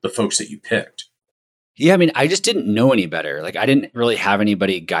the folks that you picked? Yeah, I just didn't know any better. Like I didn't really have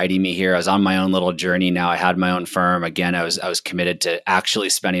anybody guiding me here. I was on my own little journey. Now I had my own firm. Again, I was committed to actually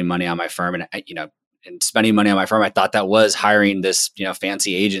spending money on my firm, and spending money on my firm, I thought that was hiring this,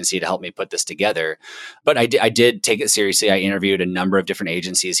 fancy agency to help me put this together. But I did take it seriously. I interviewed a number of different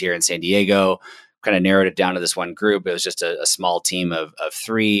agencies here in San Diego, kind of narrowed it down to this one group. It was just a small team of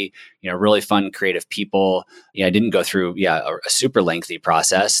three, really fun, creative people. I didn't go through, a super lengthy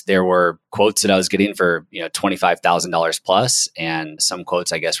process. There were quotes that I was getting for, $25,000 plus, and some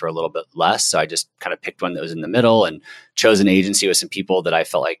quotes, I guess, were a little bit less. So I just kind of picked one that was in the middle and chose an agency with some people that I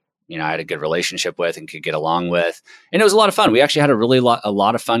felt like, I had a good relationship with and could get along with. And it was a lot of fun. We actually had a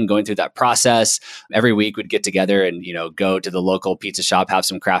lot of fun going through that process. Every week we'd get together and, go to the local pizza shop, have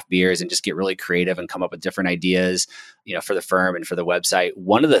some craft beers, and just get really creative and come up with different ideas, for the firm and for the website.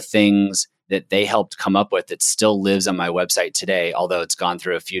 One of the things that they helped come up with that still lives on my website today, although it's gone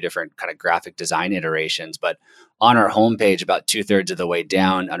through a few different kind of graphic design iterations, but on our homepage, about 2/3 of the way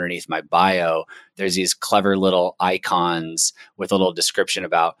down underneath my bio, there's these clever little icons with a little description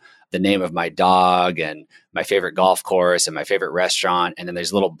about the name of my dog and my favorite golf course and my favorite restaurant. And then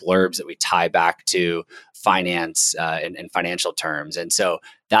there's little blurbs that we tie back to finance and financial terms. And so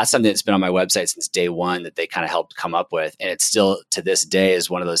that's something that's been on my website since day one that they kind of helped come up with. And it's still to this day is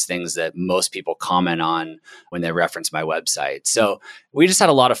one of those things that most people comment on when they reference my website. So we just had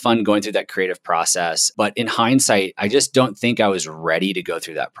a lot of fun going through that creative process. But in hindsight, I just don't think I was ready to go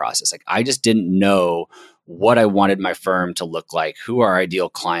through that process. Like I just didn't know what I wanted my firm to look like, who our ideal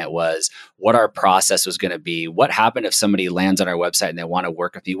client was, what our process was going to be, what happened if somebody lands on our website and they want to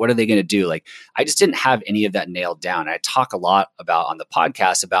work with me, what are they going to do? Like, I just didn't have any of that nailed down. I talk a lot about on the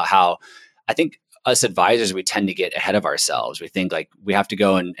podcast about how I think us advisors, we tend to get ahead of ourselves. We think like we have to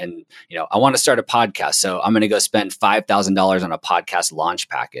go and I want to start a podcast. So I'm going to go spend $5,000 on a podcast launch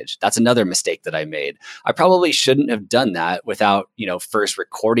package. That's another mistake that I made. I probably shouldn't have done that without, first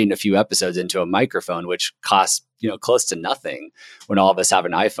recording a few episodes into a microphone, which costs, close to nothing when all of us have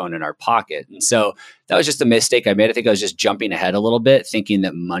an iPhone in our pocket. And so that was just a mistake I made. I think I was just jumping ahead a little bit, thinking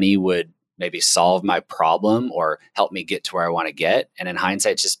that money would maybe solve my problem or help me get to where I want to get. And in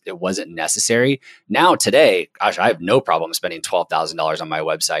hindsight, it wasn't necessary. Now, today, gosh, I have no problem spending $12,000 on my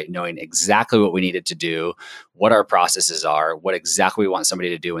website, knowing exactly what we needed to do, what our processes are, what exactly we want somebody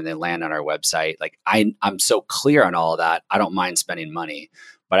to do when they land on our website. Like I'm so clear on all of that. I don't mind spending money,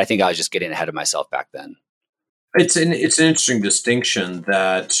 but I think I was just getting ahead of myself back then. It's an interesting distinction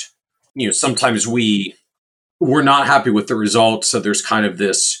that, sometimes we're not happy with the results. So there's kind of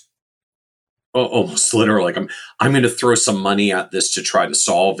this, almost literal, like I'm going to throw some money at this to try to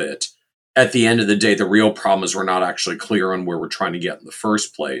solve it. At the end of the day, the real problem is we're not actually clear on where we're trying to get in the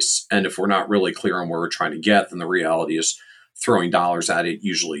first place. And if we're not really clear on where we're trying to get, then the reality is throwing dollars at it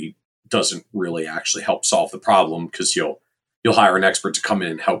usually doesn't really actually help solve the problem, because you'll hire an expert to come in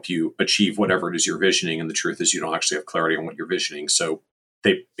and help you achieve whatever it is you're visioning. And the truth is you don't actually have clarity on what you're visioning. So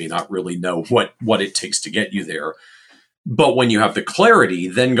they may not really know what it takes to get you there. But when you have the clarity,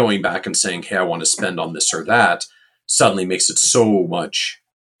 then going back and saying, hey, I want to spend on this or that, suddenly makes it so much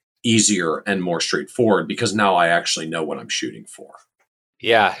easier and more straightforward, because now I actually know what I'm shooting for.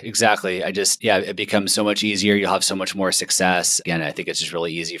 Yeah, exactly. It becomes so much easier. You'll have so much more success. Again, I think it's just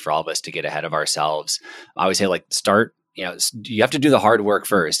really easy for all of us to get ahead of ourselves. I always say start. You have to do the hard work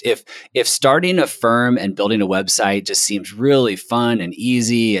first. If starting a firm and building a website just seems really fun and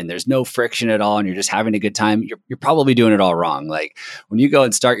easy and there's no friction at all and you're just having a good time, you're probably doing it all wrong. Like when you go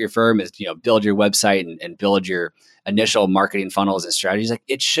and start your firm, build your website and build your initial marketing funnels and strategies, like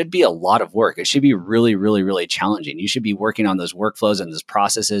it should be a lot of work. It should be really, really, really challenging. You should be working on those workflows and those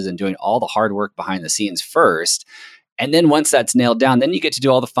processes and doing all the hard work behind the scenes first. And then once that's nailed down, then you get to do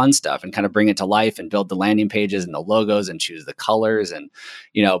all the fun stuff and kind of bring it to life and build the landing pages and the logos and choose the colors. And,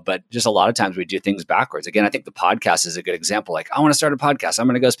 but just a lot of times we do things backwards. Again, I think the podcast is a good example. Like, I want to start a podcast. I'm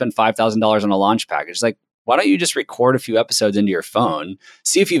going to go spend $5,000 on a launch package. Like, why don't you just record a few episodes into your phone,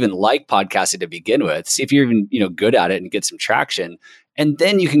 see if you even like podcasting to begin with, see if you're even, good at it and get some traction. And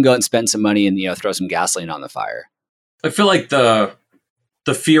then you can go and spend some money and, throw some gasoline on the fire. I feel like the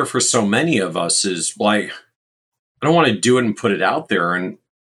fear for so many of us is like, I don't want to do it and put it out there and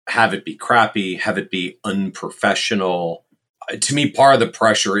have it be crappy, have it be unprofessional. To me, part of the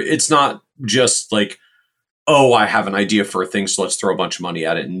pressure, it's not just like, oh, I have an idea for a thing, so let's throw a bunch of money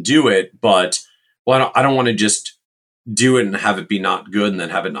at it and do it. But I don't want to just do it and have it be not good and then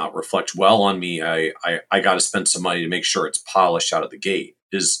have it not reflect well on me. I got to spend some money to make sure it's polished out of the gate.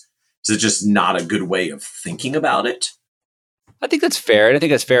 Is it just not a good way of thinking about it? I think that's fair. And I think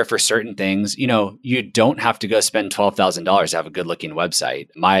that's fair for certain things. You don't have to go spend $12,000 to have a good looking website.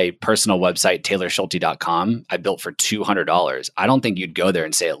 My personal website, taylorschulte.com, I built for $200. I don't think you'd go there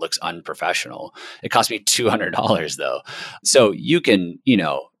and say it looks unprofessional. It cost me $200 though. So you can,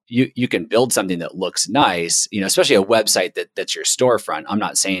 you can build something that looks nice, especially a website that's your storefront. I'm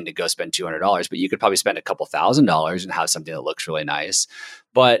not saying to go spend $200, but you could probably spend a couple $1,000s and have something that looks really nice.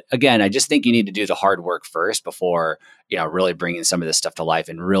 But again, I just think you need to do the hard work first before, really bringing some of this stuff to life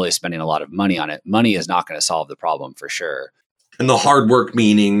and really spending a lot of money on it. Money is not going to solve the problem for sure. And the hard work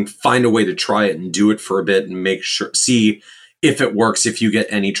meaning find a way to try it and do it for a bit and make sure, see if it works, if you get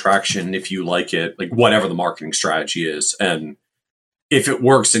any traction, if you like it, like whatever the marketing strategy is. And if it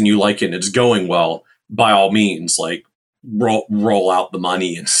works and you like it and it's going well, by all means, like roll out the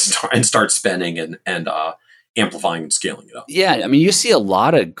money and start spending and amplifying and scaling it up. Yeah. I mean, you see a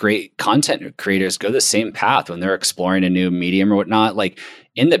lot of great content creators go the same path when they're exploring a new medium or whatnot. Like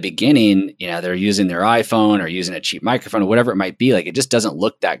in the beginning, they're using their iPhone or using a cheap microphone or whatever it might be. Like it just doesn't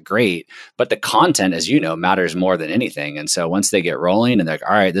look that great. But the content, as you know, matters more than anything. And so once they get rolling and they're like,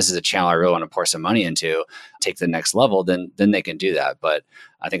 all right, this is a channel I really want to pour some money into, take the next level, then they can do that. But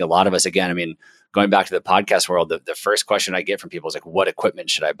I think a lot of us, again, I mean, going back to the podcast world, the first question I get from people is like, what equipment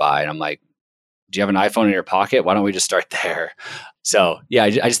should I buy? And I'm like, do you have an iPhone in your pocket? Why don't we just start there? So yeah, I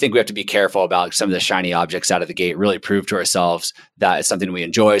just think we have to be careful about some of the shiny objects out of the gate, really prove to ourselves that it's something we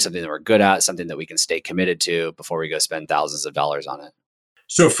enjoy, something that we're good at, something that we can stay committed to before we go spend thousands of dollars on it.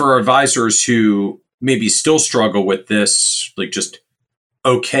 So for advisors who maybe still struggle with this, like just,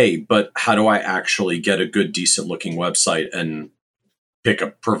 okay, but how do I actually get a good, decent looking website and pick a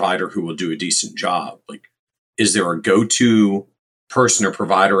provider who will do a decent job? Like, is there a go-to person or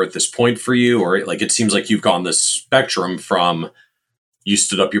provider at this point for you? Or like, it seems like you've gone this spectrum from you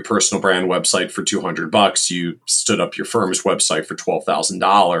stood up your personal brand website for $200, you stood up your firm's website for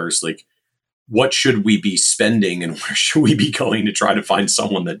 $12,000. Like, what should we be spending and where should we be going to try to find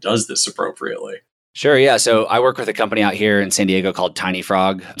someone that does this appropriately? Sure. Yeah. So I work with a company out here in San Diego called Tiny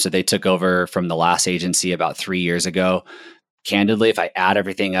Frog. So they took over from the last agency about 3 years ago. Candidly, if I add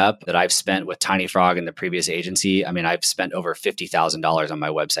everything up that I've spent with Tiny Frog and the previous agency, I mean, I've spent over $50,000 on my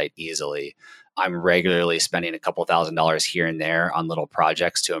website easily. I'm regularly spending a couple $1,000s here and there on little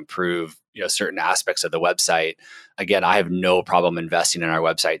projects to improve, certain aspects of the website. Again, I have no problem investing in our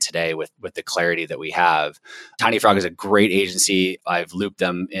website today with the clarity that we have. Tiny Frog is a great agency. I've looped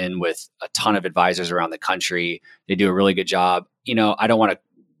them in with a ton of advisors around the country. They do a really good job. I don't want to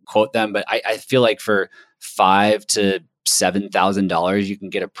quote them, but I feel like for $5,000 to $7,000, you can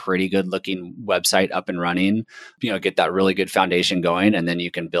get a pretty good looking website up and running, get that really good foundation going, and then you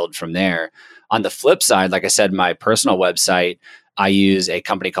can build from there. On the flip side, like I said, my personal website, I use a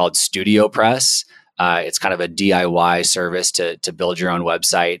company called StudioPress. It's kind of a DIY service to build your own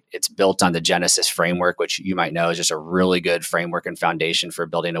website. It's built on the Genesis framework, which you might know is just a really good framework and foundation for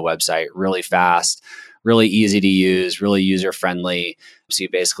building a website. Really fast, really easy to use, really user friendly. So you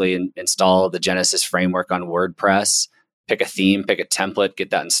basically install the Genesis framework on WordPress, pick a theme, pick a template,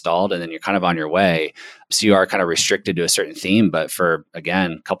 get that installed, and then you're kind of on your way. So you are kind of restricted to a certain theme, but for,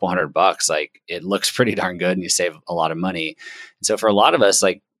 again, a couple $100, like it looks pretty darn good and you save a lot of money. And so for a lot of us,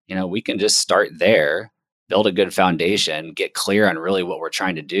 like, we can just start there, build a good foundation, get clear on really what we're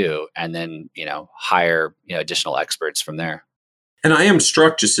trying to do, and then, hire, additional experts from there. And I am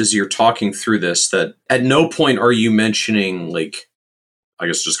struck just as you're talking through this, that at no point are you mentioning like, I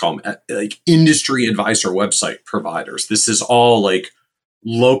guess just call them like industry advisor website providers. This is all like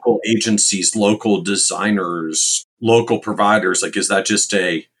local agencies, local designers, local providers. Like, is that just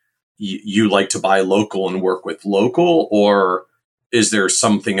you like to buy local and work with local, or is there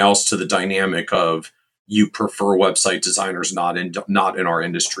something else to the dynamic of you prefer website designers not in our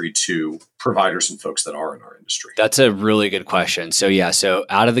industry to providers and folks that are in our industry? That's a really good question. So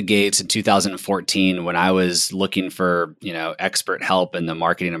out of the gates in 2014, when I was looking for, expert help in the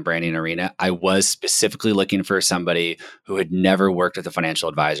marketing and branding arena, I was specifically looking for somebody who had never worked with a financial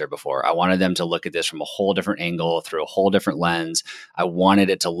advisor before. I wanted them to look at this from a whole different angle, through a whole different lens. I wanted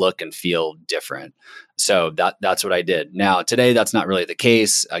it to look and feel different. So that's what I did. Now, today, that's not really the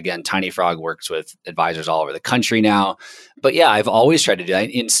case. Again, Tiny Frog works with advisors all over the country now. But yeah, I've always tried to do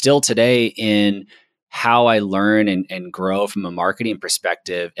that. And still today, in how I learn and grow from a marketing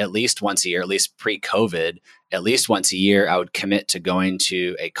perspective, at least once a year, at least pre-COVID, at least once a year, I would commit to going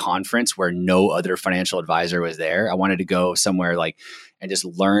to a conference where no other financial advisor was there. I wanted to go somewhere and just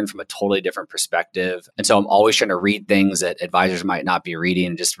learn from a totally different perspective. And so I'm always trying to read things that advisors might not be reading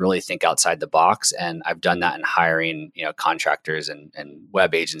and just really think outside the box. And I've done that in hiring, contractors and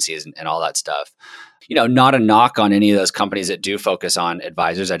web agencies and all that stuff. Not a knock on any of those companies that do focus on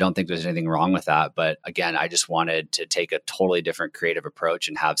advisors. I don't think there's anything wrong with that. But again, I just wanted to take a totally different creative approach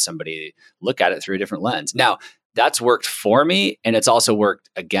and have somebody look at it through a different lens. Now, that's worked for me, and it's also worked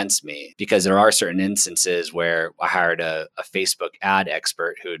against me, because there are certain instances where I hired a Facebook ad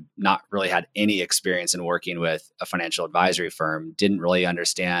expert who had not really had any experience in working with a financial advisory firm, didn't really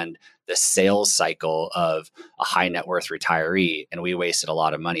understand the sales cycle of a high net worth retiree, and we wasted a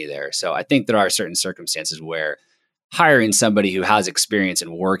lot of money there. So I think there are certain circumstances where hiring somebody who has experience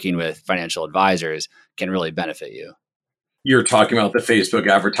in working with financial advisors can really benefit you. You're talking about the Facebook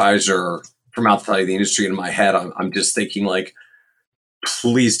advertiser from outside the industry. In my head, I'm just thinking like,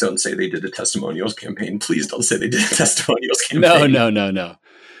 please don't say they did a testimonials campaign. Please don't say they did a testimonials campaign. No.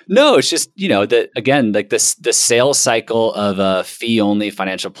 No, it's just, that again, like this, the sales cycle of a fee only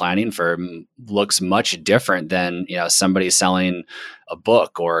financial planning firm looks much different than, somebody selling a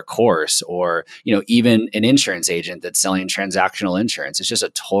book or a course or, even an insurance agent that's selling transactional insurance. It's just a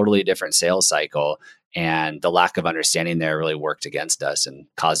totally different sales cycle. And the lack of understanding there really worked against us and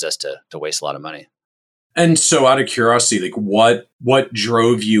caused us to waste a lot of money. And so out of curiosity, like what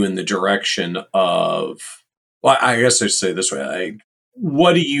drove you in the direction of, well, I guess I should say it this way,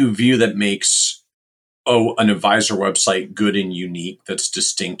 what do you view that makes an advisor website good and unique that's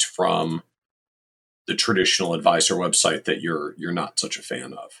distinct from the traditional advisor website that you're not such a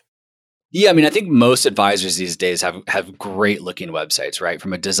fan of? Yeah, I mean, I think most advisors these days have great looking websites, right?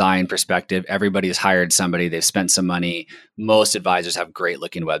 From a design perspective, everybody's hired somebody, they've spent some money. Most advisors have great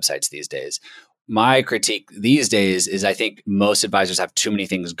looking websites these days. My critique these days is I think most advisors have too many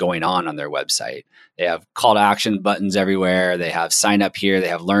things going on their website. They have call to action buttons everywhere. They have sign up here. They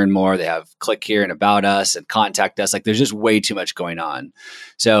have learn more. They have click here and about us and contact us. Like there's just way too much going on.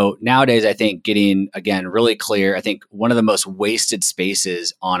 So nowadays, I think getting, again, really clear, I think one of the most wasted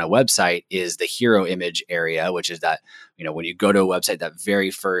spaces on a website is the hero image area, which is that, when you go to a website, that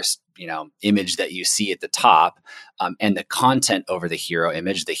very first, image that you see at the top and the content over the hero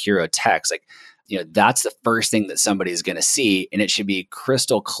image, the hero text, like, that's the first thing that somebody is going to see. And it should be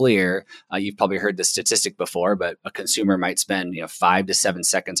crystal clear. You've probably heard the statistic before, but a consumer might spend 5 to 7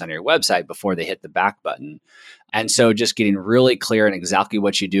 seconds on your website before they hit the back button. And so just getting really clear on exactly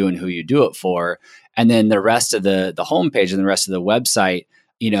what you do and who you do it for. And then the rest of the homepage and the rest of the website,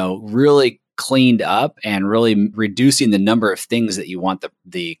 really cleaned up and really reducing the number of things that you want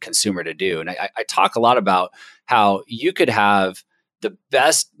the consumer to do. And I talk a lot about how you could have the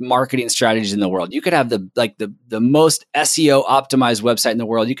best marketing strategies in the world. You could have the most SEO optimized website in the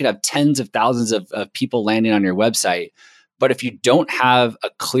world. You could have tens of thousands of people landing on your website. But if you don't have a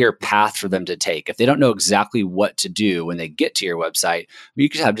clear path for them to take, if they don't know exactly what to do when they get to your website, you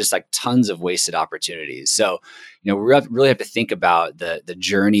could have just like tons of wasted opportunities. So, we really have to think about the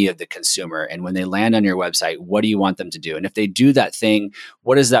journey of the consumer. And when they land on your website, what do you want them to do? And if they do that thing,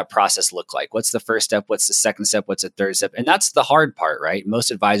 what does that process look like? What's the first step? What's the second step? What's the third step? And that's the hard part, right? Most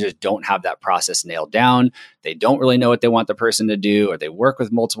advisors don't have that process nailed down. They don't really know what they want the person to do, or they work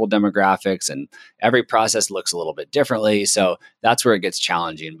with multiple demographics, and every process looks a little bit differently. So that's where it gets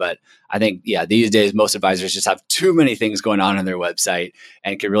challenging. But I think, these days, most advisors just have too many things going on their website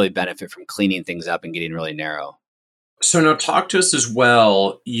and could really benefit from cleaning things up and getting really narrow. So now talk to us as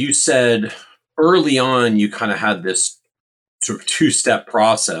well. You said early on, you kind of had this sort of two-step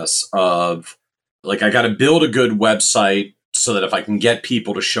process of like, I got to build a good website so that if I can get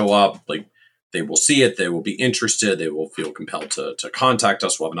people to show up, like they will see it, they will be interested, they will feel compelled to contact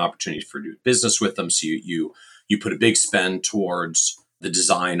us. We'll have an opportunity for do business with them. So you put a big spend towards the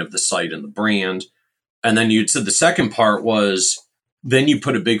design of the site and the brand. And then you said the second part was then you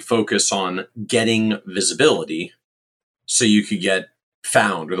put a big focus on getting visibility so you could get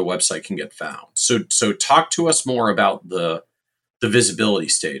found, or the website can get found. So talk to us more about the visibility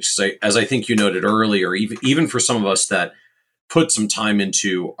stage. So as I think you noted earlier, even for some of us that put some time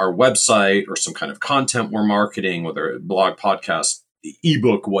into our website or some kind of content we're marketing, whether a blog, podcast,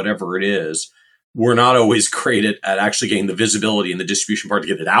 ebook, whatever it is, we're not always great at actually getting the visibility and the distribution part to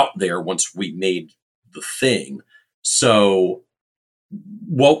get it out there once we made the thing. So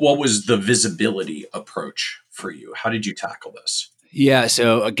what was the visibility approach for you? How did you tackle this? Yeah.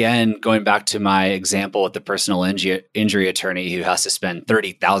 So again, going back to my example with the personal injury attorney who has to spend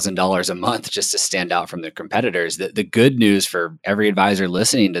 $30,000 a month just to stand out from their competitors. The good news for every advisor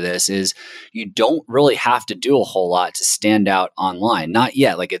listening to this is you don't really have to do a whole lot to stand out online. Not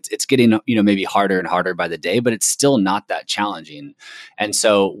yet. Like it's getting, maybe harder and harder by the day, but it's still not that challenging. And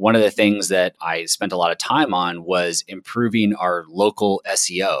so one of the things that I spent a lot of time on was improving our local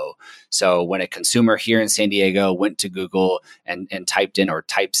SEO. So when a consumer here in San Diego went to Google and typed in or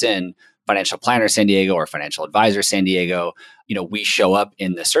types in financial planner San Diego or financial advisor San Diego, we show up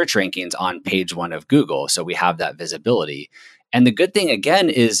in the search rankings on page 1 of Google. So we have that visibility. And the good thing, again,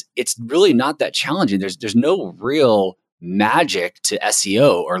 is it's really not that challenging. There's no real magic to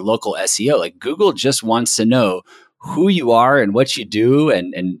SEO or local SEO. Like Google just wants to know who you are and what you do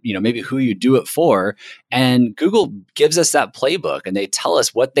and maybe who you do it for. And Google gives us that playbook and they tell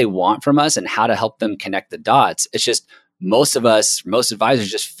us what they want from us and how to help them connect the dots. It's just most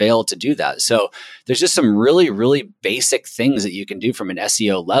advisors just fail to do that. So there's just some really, really basic things that you can do from an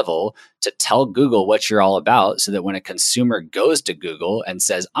SEO level to tell Google what you're all about so that when a consumer goes to Google and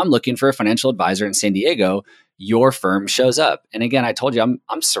says, I'm looking for a financial advisor in San Diego, your firm shows up. And again, I told you,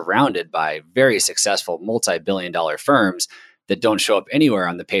 I'm surrounded by very successful multi-billion-dollar firms that don't show up anywhere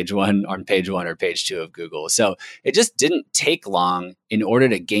on page one or page two of Google. So it just didn't take long in order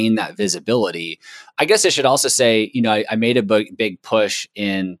to gain that visibility. I guess I should also say, I made a big push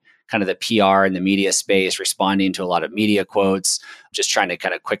in kind of the PR and the media space, responding to a lot of media quotes, just trying to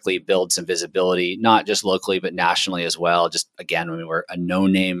kind of quickly build some visibility, not just locally, but nationally as well. Just again, when we were a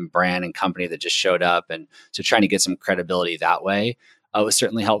no-name brand and company that just showed up. And so trying to get some credibility that way was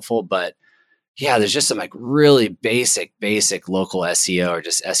certainly helpful. But yeah, there's just some like really basic local SEO or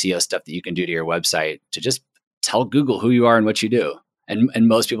just SEO stuff that you can do to your website to just tell Google who you are and what you do. And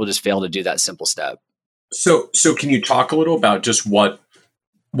most people just fail to do that simple step. So can you talk a little about just what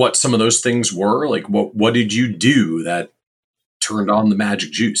some of those things were? Like what did you do that turned on the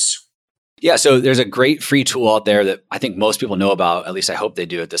magic juice? Yeah, so there's a great free tool out there that I think most people know about, at least I hope they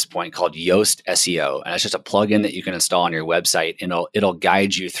do at this point, called Yoast SEO. And it's just a plugin that you can install on your website, and it'll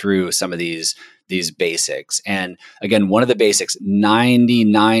guide you through some of these basics. And again, one of the basics,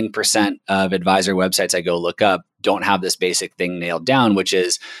 99% of advisor websites I go look up don't have this basic thing nailed down, which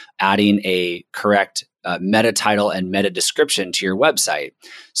is adding a correct meta title and meta description to your website.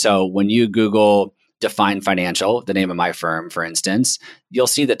 So when you Google Define Financial, the name of my firm, for instance, you'll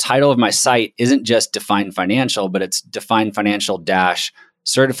see the title of my site isn't just Define Financial, but it's Define Financial -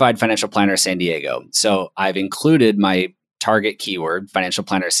 Certified Financial Planner San Diego. So I've included my target keyword, Financial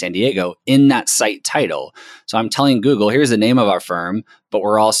Planner San Diego, in that site title. So I'm telling Google, here's the name of our firm, but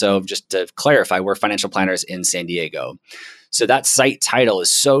we're also, just to clarify, we're financial planners in San Diego. So that site title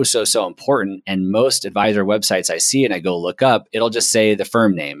is so important. And most advisor websites I see and I go look up, it'll just say the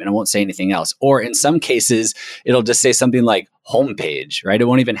firm name and it won't say anything else. Or in some cases, it'll just say something like homepage, right? It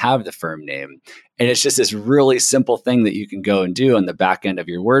won't even have the firm name. And it's just this really simple thing that you can go and do on the back end of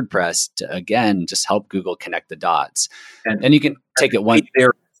your WordPress to, again, just help Google connect the dots. And you can take it one.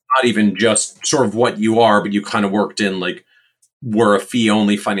 There, not even just sort of what you are, but you kind of worked in like, we're a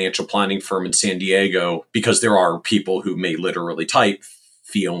fee-only financial planning firm in San Diego, because there are people who may literally type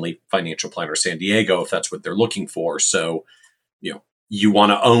fee-only financial planner San Diego if that's what they're looking for. So, you want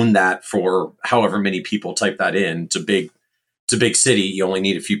to own that for however many people type that in. It's a big city. You only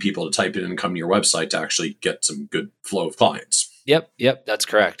need a few people to type it in and come to your website to actually get some good flow of clients. Yep, that's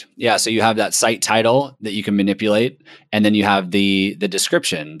correct. Yeah, so you have that site title that you can manipulate, and then you have the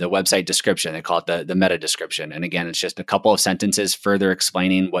description, the website description. They call it the meta description. And again, it's just a couple of sentences further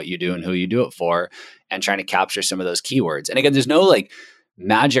explaining what you do and who you do it for, and trying to capture some of those keywords. And again, there's no like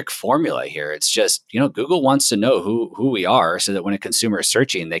magic formula here. It's just, Google wants to know who we are, so that when a consumer is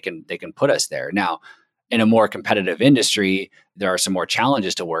searching, they can put us there. Now, in a more competitive industry, there are some more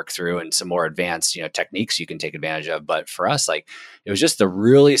challenges to work through and some more advanced, techniques you can take advantage of. But for us, like, it was just the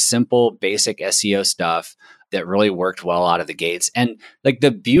really simple, basic SEO stuff that really worked well out of the gates. And like,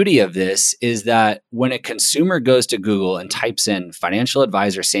 the beauty of this is that when a consumer goes to Google and types in financial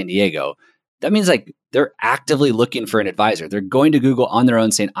advisor San Diego, that means like they're actively looking for an advisor. They're going to Google on their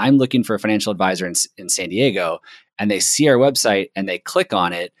own saying, I'm looking for a financial advisor in San Diego. And they see our website and they click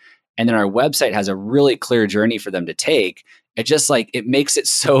on it. And then our website has a really clear journey for them to take. It just like, it makes it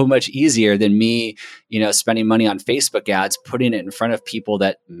so much easier than me, spending money on Facebook ads, putting it in front of people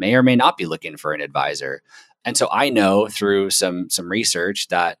that may or may not be looking for an advisor. And so I know through some research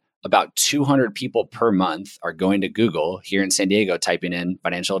that about 200 people per month are going to Google here in San Diego, typing in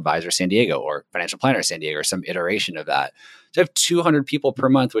financial advisor San Diego or financial planner San Diego or some iteration of that. So I have 200 people per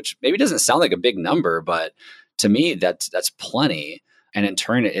month, which maybe doesn't sound like a big number, but to me, that's plenty. And in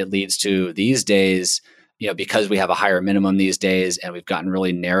turn, it leads to these days, because we have a higher minimum these days and we've gotten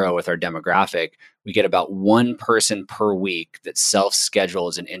really narrow with our demographic, we get about one person per week that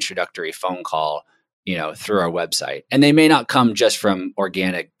self-schedules an introductory phone call, through our website. And they may not come just from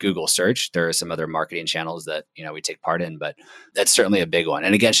organic Google search. There are some other marketing channels that, we take part in, but that's certainly a big one.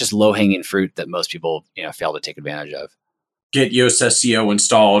 And again, it's just low-hanging fruit that most people, fail to take advantage of. Get Yoast SEO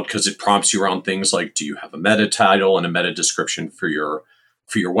installed because it prompts you around things like, do you have a meta title and a meta description for your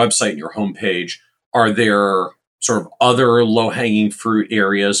website and your homepage? Are there sort of other low-hanging fruit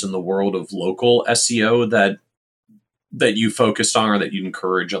areas in the world of local SEO that you focused on, or that you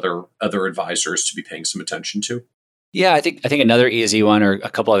encourage other advisors to be paying some attention to? Yeah, I think another easy one, or a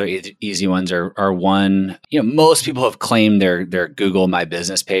couple other easy ones, are one. Most people have claimed their Google My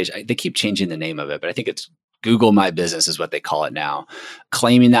Business page. They keep changing the name of it, but I think it's Google My Business is what they call it now.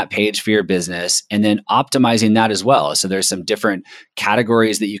 Claiming that page for your business and then optimizing that as well. So there's some different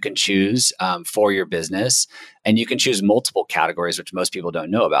categories that you can choose for your business, and you can choose multiple categories, which most people don't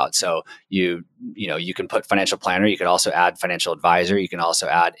know about. So you can put financial planner. You could also add financial advisor. You can also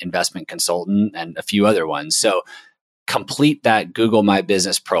add investment consultant and a few other ones. So complete that Google My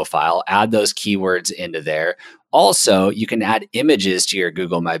Business profile, add those keywords into there, Also, you can add images to your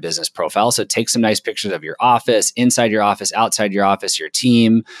Google My Business profile. So take some nice pictures of your office, inside your office, outside your office, your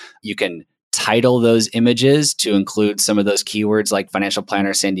team. You can title those images to include some of those keywords like Financial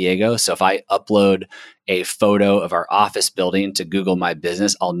Planner San Diego. So if I upload a photo of our office building to Google My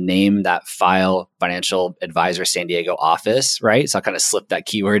Business, I'll name that file Financial Advisor San Diego Office, right? So I'll kind of slip that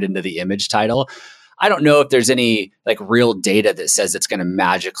keyword into the image title. I don't know if there's any like real data that says it's going to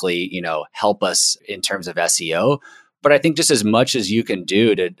magically, help us in terms of SEO. But I think just as much as you can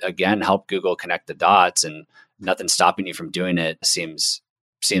do to, again, help Google connect the dots, and nothing stopping you from doing it seems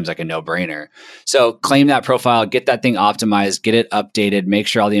like a no-brainer. So claim that profile, get that thing optimized, get it updated, make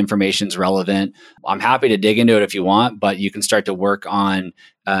sure all the information's relevant. I'm happy to dig into it if you want, but you can start to work on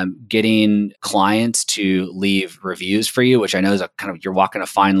getting clients to leave reviews for you, which I know is you're walking a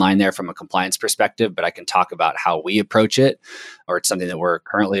fine line there from a compliance perspective, but I can talk about how we approach it, or it's something that we're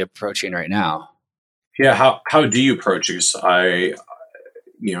currently approaching right now. Yeah. How do you approach it? I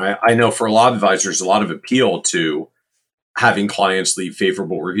know for a lot of advisors, a lot of appeal to having clients leave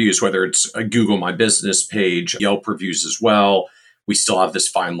favorable reviews, whether it's a Google My Business page, Yelp reviews as well. We still have this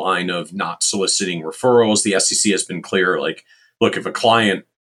fine line of not soliciting referrals. The SEC has been clear, like, look, if a client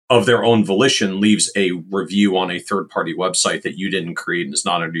of their own volition leaves a review on a third-party website that you didn't create and is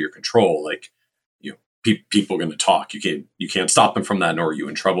not under your control, like, people are going to talk. You can't stop them from that, nor are you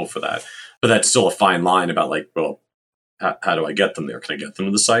in trouble for that. But that's still a fine line about, like, well, how do I get them there? Can I get them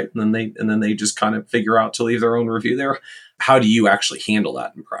to the site? And then they just kind of figure out to leave their own review there. How do you actually handle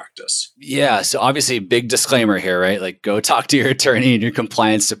that in practice? Yeah. So obviously, big disclaimer here, right? Like, go talk to your attorney and your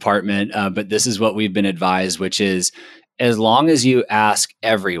compliance department. But this is what we've been advised, which is as long as you ask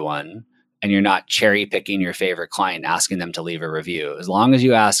everyone and you're not cherry picking your favorite client, asking them to leave a review, as long as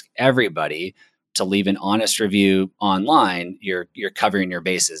you ask everybody to leave an honest review online, you're covering your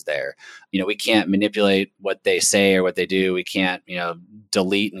bases there. We can't manipulate what they say or what they do. We can't,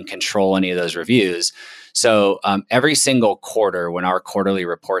 delete and control any of those reviews. So every single quarter, when our quarterly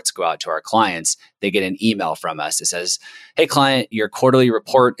reports go out to our clients, they get an email from us that says, hey, client, your quarterly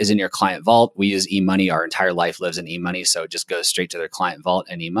report is in your client vault. We use eMoney. Our entire life lives in eMoney. So it just goes straight to their client vault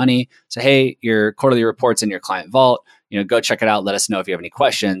and eMoney. So, hey, your quarterly report's in your client vault. Go check it out. Let us know if you have any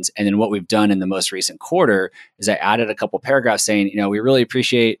questions. And then what we've done in the most recent quarter is I added a couple paragraphs saying, we really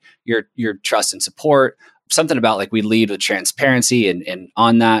appreciate your trust and support. Something about like we lead with transparency, and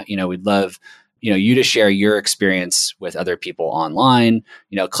on that, we'd love you to share your experience with other people online.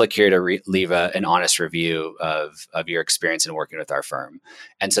 Click here to leave an honest review of your experience in working with our firm.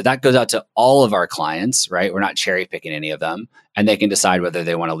 And so that goes out to all of our clients, right? We're not cherry picking any of them, and they can decide whether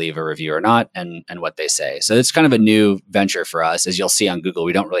they want to leave a review or not, and what they say. So it's kind of a new venture for us. As you'll see on Google,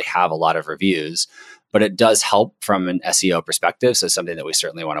 we don't really have a lot of reviews, but it does help from an SEO perspective. So it's something that we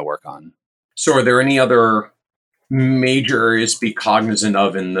certainly want to work on. So are there any other major areas to be cognizant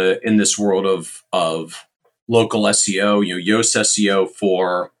of in this world of local SEO, Yoast SEO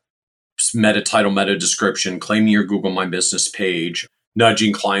for meta title, meta description, claiming your Google My Business page,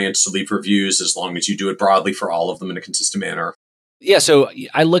 nudging clients to leave reviews as long as you do it broadly for all of them in a consistent manner? Yeah. So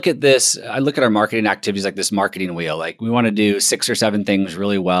I look at our marketing activities like this marketing wheel. Like, we want to do 6 or 7 things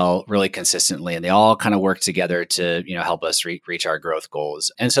really well, really consistently, and they all kind of work together to, help us reach our growth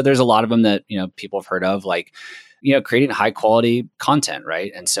goals. And so there's a lot of them that, people have heard of, like, creating high quality content,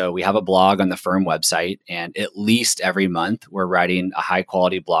 right? And so we have a blog on the firm website, and at least every month we're writing a high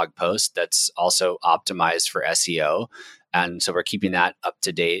quality blog post that's also optimized for SEO. And so we're keeping that up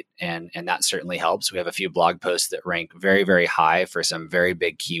to date, and that certainly helps. We have a few blog posts that rank very, very high for some very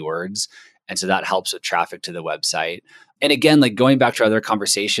big keywords. And so that helps with traffic to the website. And again, like going back to our other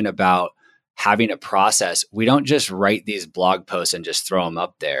conversation about having a process, we don't just write these blog posts and just throw them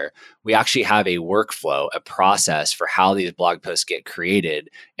up there. We actually have a workflow, a process for how these blog posts get created.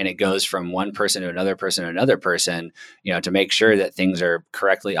 And it goes from one person to another person to another person, to make sure that things are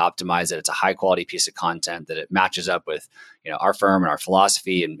correctly optimized, that it's a high quality piece of content, that it matches up with, our firm and our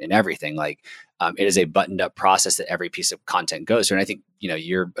philosophy and everything. Like, it is a buttoned up process that every piece of content goes through. And I think,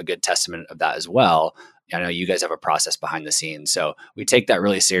 you're a good testament of that as well. I know you guys have a process behind the scenes. So we take that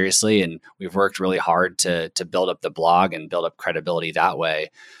really seriously, and we've worked really hard to build up the blog and build up credibility that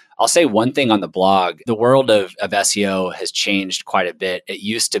way. I'll say one thing on the blog: the world of SEO has changed quite a bit. It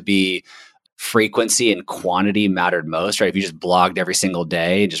used to be frequency and quantity mattered most, right? If you just blogged every single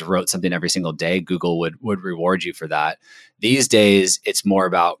day, just wrote something every single day, Google would reward you for that. These days, it's more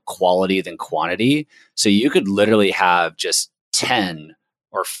about quality than quantity. So you could literally have just 10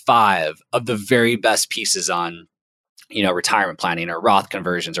 or 5 of the very best pieces on retirement planning or Roth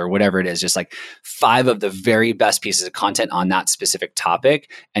conversions or whatever it is, just like 5 of the very best pieces of content on that specific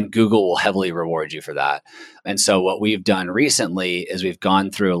topic. And Google will heavily reward you for that. And so what we've done recently is we've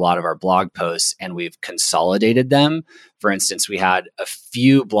gone through a lot of our blog posts and we've consolidated them. For instance, we had a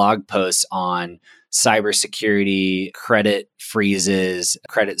few blog posts on cybersecurity, credit freezes,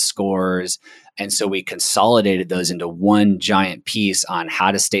 credit scores. And so we consolidated those into one giant piece on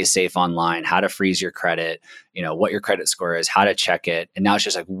how to stay safe online, how to freeze your credit, what your credit score is, how to check it. And now it's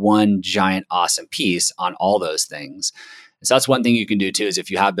just like one giant awesome piece on all those things. And so that's one thing you can do too, is if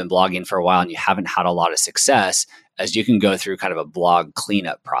you have been blogging for a while and you haven't had a lot of success, as you can go through kind of a blog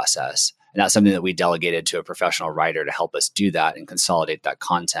cleanup process. And that's something that we delegated to a professional writer to help us do that and consolidate that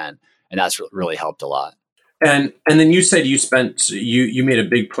content. And that's really helped a lot. And then you said you made a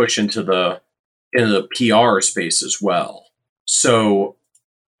big push into the PR space as well. So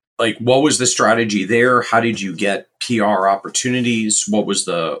like, what was the strategy there? How did you get PR opportunities? What was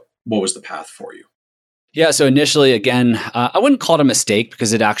the path for you? Yeah. So initially, again, I wouldn't call it a mistake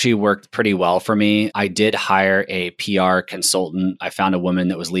because it actually worked pretty well for me. I did hire a PR consultant. I found a woman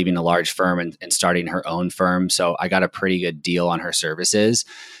that was leaving a large firm and starting her own firm. So I got a pretty good deal on her services.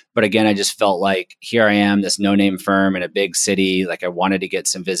 But again, I just felt like here I am, this no-name firm in a big city. Like I wanted to get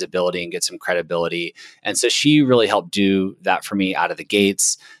some visibility and get some credibility. And so she really helped do that for me out of the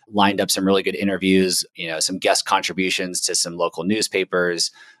gates, lined up some really good interviews, some guest contributions to some local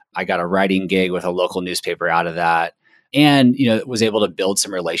newspapers. I got a writing gig with a local newspaper out of that. And, was able to build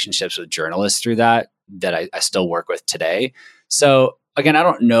some relationships with journalists through that I still work with today. So again, I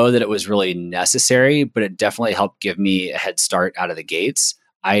don't know that it was really necessary, but it definitely helped give me a head start out of the gates.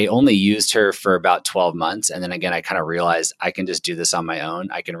 I only used her for about 12 months. And then again, I kind of realized I can just do this on my own.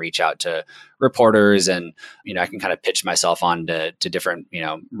 I can reach out to reporters and, I can kind of pitch myself on to different,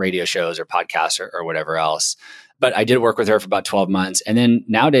 radio shows or podcasts or whatever else. But I did work with her for about 12 months. And then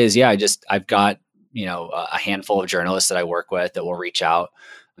nowadays, I've got, a handful of journalists that I work with that will reach out.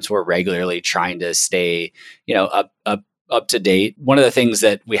 And so we're regularly trying to stay, up to date. One of the things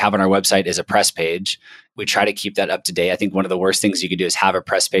that we have on our website is a press page. We try to keep that up to date. I think one of the worst things you could do is have a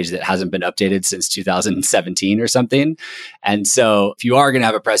press page that hasn't been updated since 2017 or something. And so if you are going to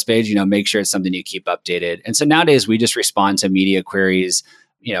have a press page, make sure it's something you keep updated. And so nowadays we just respond to media queries,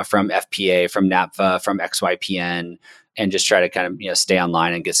 from FPA, from NAPFA, from XYPN, and just try to kind of, stay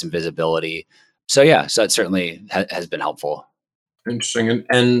online and get some visibility. So so it certainly has been helpful. Interesting.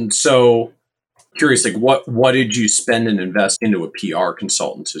 And so curious, like what did you spend and invest into a PR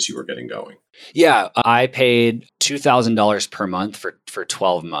consultant as you were getting going? Yeah, I paid $2,000 per month for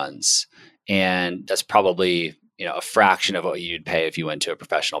 12 months. And that's probably, a fraction of what you'd pay if you went to a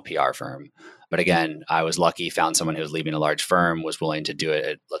professional PR firm. But again, I was lucky, found someone who was leaving a large firm, was willing to do it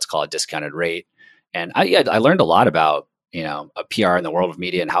at, let's call it, a discounted rate. And I learned a lot about, a PR in the world of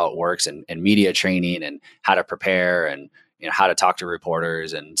media and how it works and media training and how to prepare and how to talk to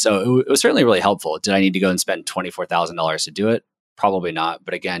reporters. And so it was certainly really helpful. Did I need to go and spend $24,000 to do it? Probably not.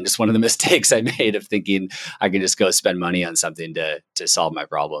 But again, just one of the mistakes I made of thinking I could just go spend money on something to solve my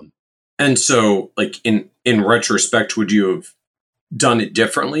problem. And so like in retrospect, would you have done it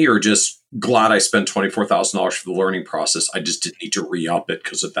differently or just glad I spent $24,000 for the learning process? I just didn't need to re-up it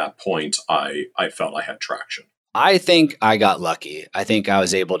because at that point I felt I had traction. I think I got lucky. I think I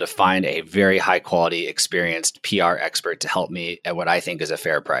was able to find a very high quality, experienced PR expert to help me at what I think is a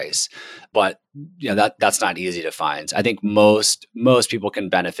fair price. But that's not easy to find. I think most people can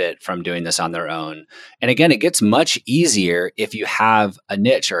benefit from doing this on their own. And again, it gets much easier if you have a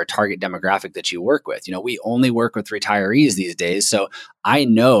niche or a target demographic that you work with. We only work with retirees these days. So I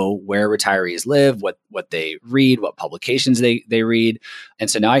know where retirees live, what they read, what publications they read. And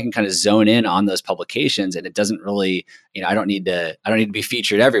so now I can kind of zone in on those publications, and it doesn't really, I don't need to be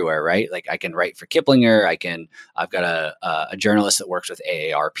featured everywhere, right? Like I can write for Kiplinger. I've got a journalist that works with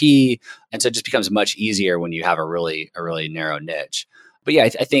AARP. And so it just becomes much easier when you have a really narrow niche. But I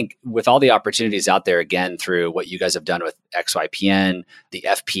think with all the opportunities out there, again, through what you guys have done with XYPN, the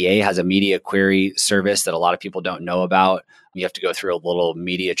FPA has a media query service that a lot of people don't know about. You have to go through a little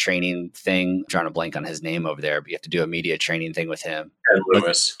media training thing. I'm trying to blank on his name over there, but you have to do a media training thing with him. Ken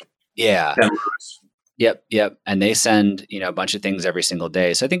Lewis. Yeah. Ken Lewis. Yep. And they send, a bunch of things every single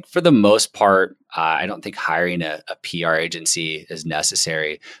day. So I think for the most part, I don't think hiring a PR agency is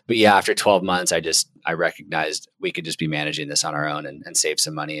necessary. But after 12 months, I recognized we could just be managing this on our own and save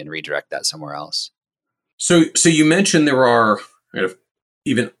some money and redirect that somewhere else. So you mentioned there are kind of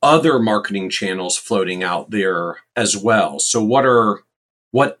even other marketing channels floating out there as well. So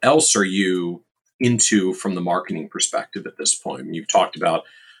what else are you into from the marketing perspective at this point? You've talked about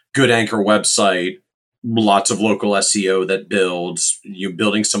Good Anchor website, lots of local SEO that builds, you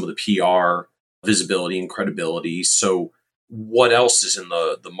building some of the PR visibility and credibility. So what else is in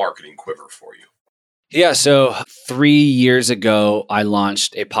the marketing quiver for you? Yeah. So 3 years ago, I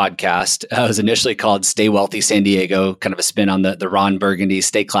launched a podcast. It was initially called Stay Wealthy San Diego, kind of a spin on the Ron Burgundy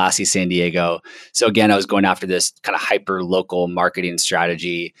Stay Classy San Diego. So again, I was going after this kind of hyper local marketing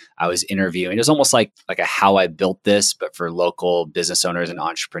strategy. I was interviewing. It was almost like a how I built this, but for local business owners and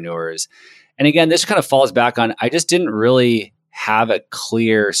entrepreneurs. And again, this kind of falls back on, I just didn't really have a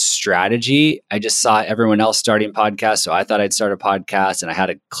clear strategy. I just saw everyone else starting podcasts. So I thought I'd start a podcast, and I had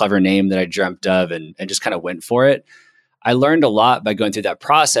a clever name that I dreamt of and just kind of went for it. I learned a lot by going through that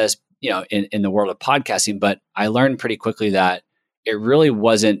process, in the world of podcasting, but I learned pretty quickly that it really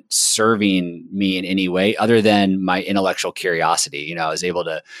wasn't serving me in any way other than my intellectual curiosity. I was able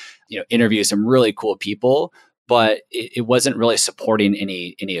to, interview some really cool people, but it wasn't really supporting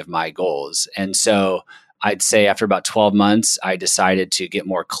any of my goals. And so I'd say after about 12 months, I decided to get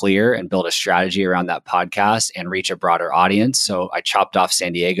more clear and build a strategy around that podcast and reach a broader audience. So I chopped off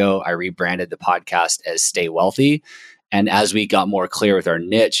San Diego. I rebranded the podcast as Stay Wealthy. And as we got more clear with our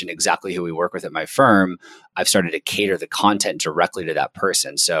niche and exactly who we work with at my firm, I've started to cater the content directly to that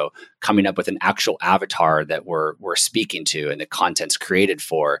person. So coming up with an actual avatar that we're speaking to and the content's created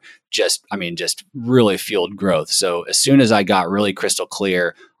for just really fueled growth. So as soon as I got really crystal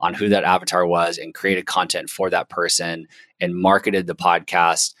clear on who that avatar was and created content for that person and marketed the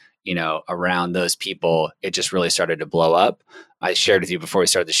podcast, around those people, it just really started to blow up. I shared with you before we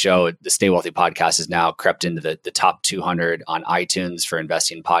started the show, the Stay Wealthy podcast has now crept into the top 200 on iTunes for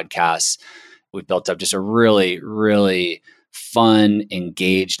investing podcasts. We've built up just a really, really fun,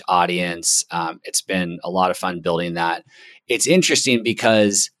 engaged audience. It's been a lot of fun building that. It's interesting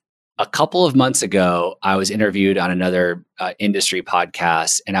because a couple of months ago, I was interviewed on another industry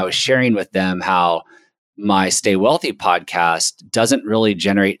podcast, and I was sharing with them how my Stay Wealthy podcast doesn't really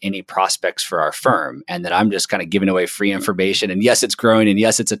generate any prospects for our firm, and that I'm just kind of giving away free information. And yes, it's growing, and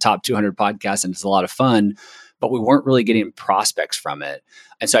yes, it's a top 200 podcast, and it's a lot of fun, but we weren't really getting prospects from it.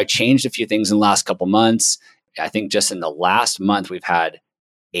 And so I changed a few things in the last couple months. I think just in the last month, we've had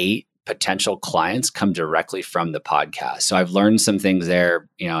 8 potential clients come directly from the podcast. So I've learned some things there,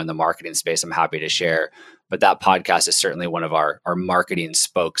 in the marketing space I'm happy to share, but that podcast is certainly one of our marketing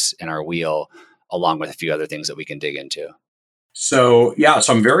spokes in our wheel, along with a few other things that we can dig into. So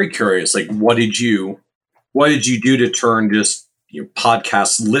I'm very curious, like what did you do to turn just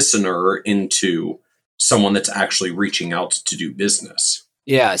podcast listener into someone that's actually reaching out to do business?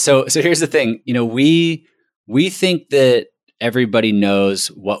 Yeah. So here's the thing, we think that everybody knows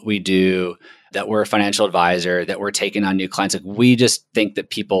what we do, that we're a financial advisor, that we're taking on new clients. Like we just think that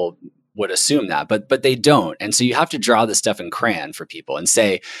people would assume that, but they don't. And so you have to draw this stuff in crayon for people and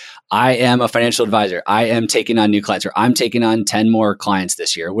say, I am a financial advisor. I am taking on new clients, or I'm taking on 10 more clients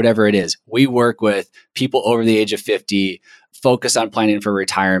this year, whatever it is. We work with people over the age of 50, focus on planning for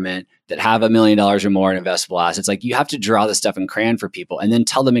retirement, that have $1 million or more in investable assets. Like you have to draw the stuff in crayon for people and then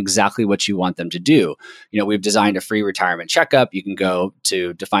tell them exactly what you want them to do. We've designed a free retirement checkup. You can go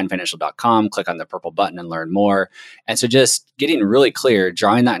to definefinancial.com, click on the purple button and learn more. And so just getting really clear,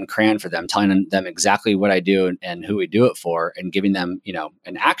 drawing that in crayon for them, telling them exactly what I do and who we do it for, and giving them,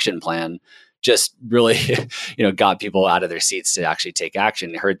 an action plan, just really, got people out of their seats to actually take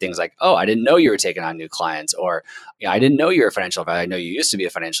action. They heard things like, oh, I didn't know you were taking on new clients, or I didn't know you were a financial advisor. I know you used to be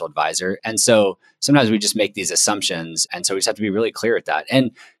a financial advisor. And so sometimes we just make these assumptions. And so we just have to be really clear with that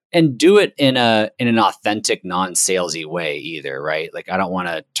and do it in an authentic, non-salesy way either, right? Like I don't want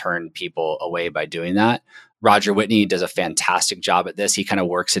to turn people away by doing that. Roger Whitney does a fantastic job at this. He kind of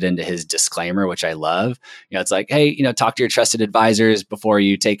works it into his disclaimer, which I love. It's like, hey, talk to your trusted advisors before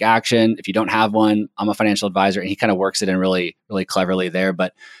you take action. If you don't have one, I'm a financial advisor. And he kind of works it in really, really cleverly there.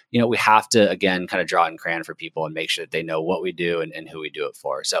 But, we have to, again, kind of draw in crayon for people and make sure that they know what we do and who we do it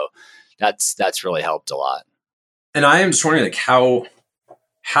for. So that's really helped a lot. And I am just wondering, like, how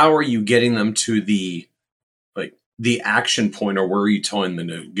are you getting them to the action point, or where are you telling them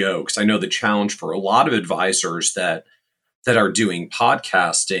to go? Because I know the challenge for a lot of advisors that are doing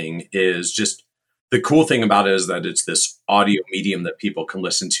podcasting is just, the cool thing about it is that it's this audio medium that people can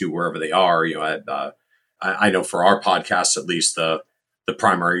listen to wherever they are. I know for our podcast, at least the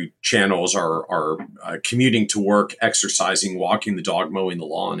primary channels are commuting to work, exercising, walking the dog, mowing the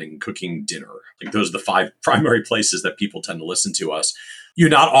lawn, and cooking dinner. Like those are the 5 primary places that people tend to listen to us.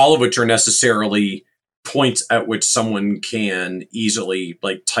 Not all of which are necessarily points at which someone can easily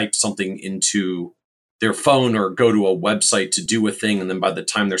type something into their phone or go to a website to do a thing. And then by the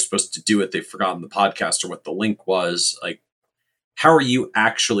time they're supposed to do it, they've forgotten the podcast or what the link was. Like, how are you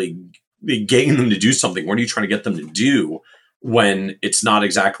actually getting them to do something? What are you trying to get them to do when it's not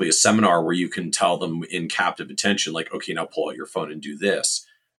exactly a seminar where you can tell them in captive attention, like, okay, now pull out your phone and do this.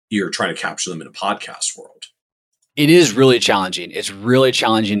 You're trying to capture them in a podcast world. It is really challenging. It's really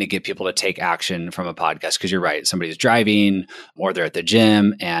challenging to get people to take action from a podcast because you're right. Somebody's driving or they're at the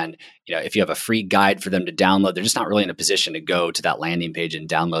gym, and if you have a free guide for them to download, they're just not really in a position to go to that landing page and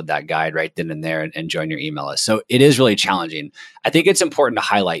download that guide right then and there and join your email list. So it is really challenging. I think it's important to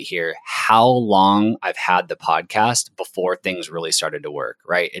highlight here how long I've had the podcast before things really started to work,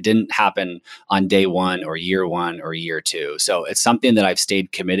 right? It didn't happen on day one or year two. So it's something that I've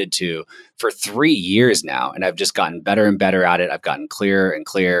stayed committed to for 3 years now. And I've just gotten better and better at it. I've gotten clearer and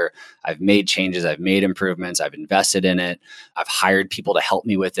clearer. I've made changes. I've made improvements. I've invested in it. I've hired people to help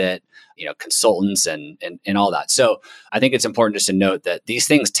me with it, consultants and all that. So I think it's important just to note that these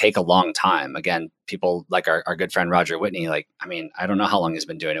things take a long time. Again, people like our good friend Roger Whitney, I don't know how long he's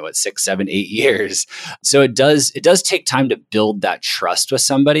been doing it, 6, 7, 8 years. So it does take time to build that trust with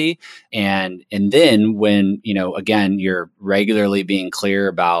somebody. And then when, again, you're regularly being clear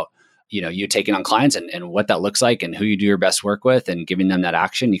about you taking on clients and what that looks like and who you do your best work with and giving them that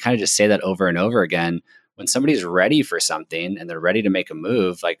action, you kind of just say that over and over again. When somebody's ready for something and they're ready to make a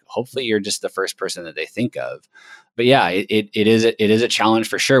move, hopefully you're just the first person that they think of. But yeah, it is a challenge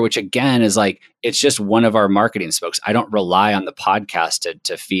for sure, which again is it's just one of our marketing spokes. I don't rely on the podcast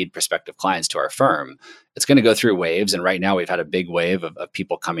to feed prospective clients to our firm. It's going to go through waves. And right now we've had a big wave of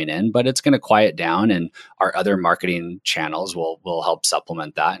people coming in, but it's going to quiet down and our other marketing channels will help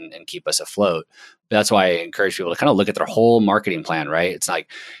supplement that and keep us afloat. But that's why I encourage people to kind of look at their whole marketing plan, right? It's a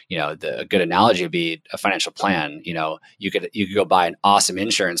good analogy would be a financial plan. You could go buy an awesome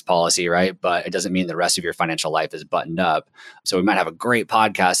insurance policy, right? But it doesn't mean the rest of your financial life is buttoned up. So we might have a great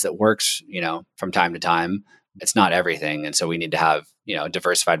podcast that works, from time to time. It's not everything. And so we need to have, a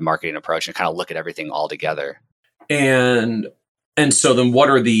diversified marketing approach and kind of look at everything all together. And so then what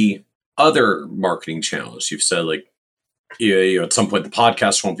are the other marketing channels? You've said at some point the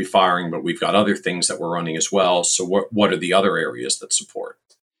podcast won't be firing, but we've got other things that we're running as well. So what are the other areas that support?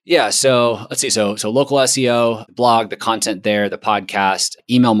 Yeah. So let's see. So local SEO, blog, the content there, the podcast,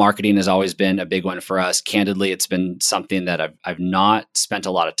 email marketing has always been a big one for us. Candidly, it's been something that I've not spent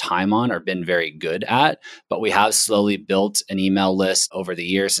a lot of time on or been very good at, but we have slowly built an email list over the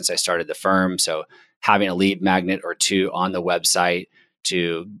years since I started the firm. So having a lead magnet or two on the website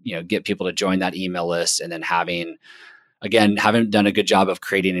to, get people to join that email list, and then haven't done a good job of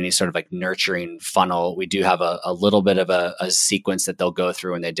creating any sort of nurturing funnel. We do have a little bit of a sequence that they'll go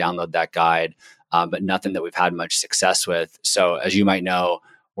through when they download that guide, but nothing that we've had much success with. So as you might know,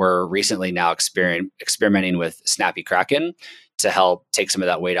 we're recently now experimenting with Snappy Kraken to help take some of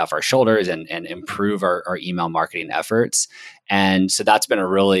that weight off our shoulders and improve our email marketing efforts. And so that's been a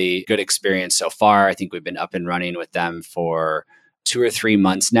really good experience so far. I think we've been up and running with them for 2 or 3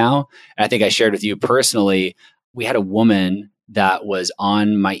 months now. And I think I shared with you personally, we had a woman that was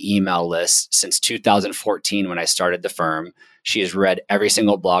on my email list since 2014 when I started the firm. She has read every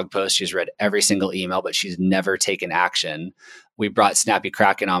single blog post. She's read every single email, but she's never taken action. We brought Snappy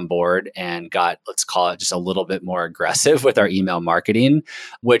Kraken on board and got, let's call it, just a little bit more aggressive with our email marketing,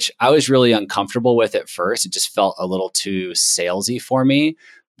 which I was really uncomfortable with at first. It just felt a little too salesy for me.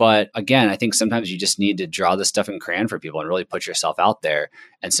 But again, I think sometimes you just need to draw this stuff in crayon for people and really put yourself out there.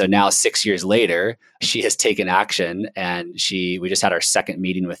 And so now 6 years later, she has taken action, and we just had our second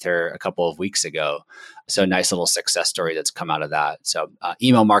meeting with her a couple of weeks ago. So nice little success story that's come out of that. So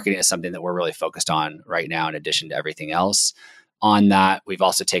email marketing is something that we're really focused on right now, in addition to everything else. On that, we've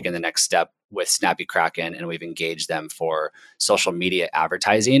also taken the next step with Snappy Kraken, and we've engaged them for social media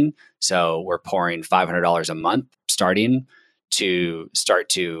advertising. So we're pouring $500 a month starting to start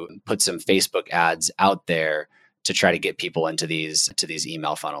to put some Facebook ads out there to try to get people into these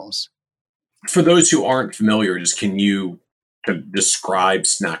email funnels. For those who aren't familiar, can you describe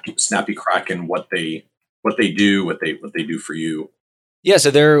Snappy Kraken, what they do, what they do for you? Yeah,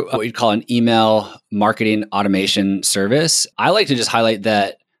 so they're what we'd call an email marketing automation service. I like to just highlight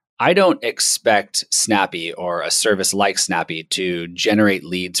that I don't expect Snappy or a service like Snappy to generate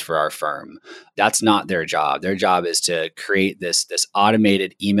leads for our firm. That's not their job. Their job is to create this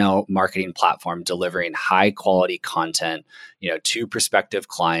automated email marketing platform delivering high quality content, to prospective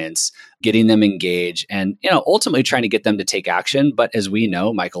clients, getting them engaged, and ultimately trying to get them to take action. But as we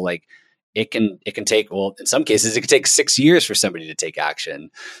know, Michael, it can take, in some cases, it could take 6 years for somebody to take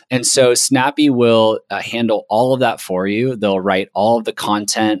action. And so Snappy will handle all of that for you. They'll write all of the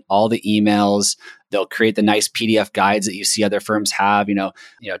content, all the emails. They'll create the nice PDF guides that you see other firms have,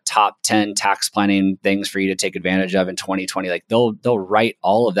 top 10 tax planning things for you to take advantage of in 2020. Like they'll write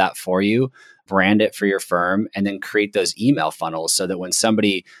all of that for you, brand it for your firm, and then create those email funnels so that when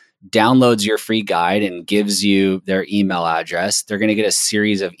somebody downloads your free guide and gives you their email address, they're going to get a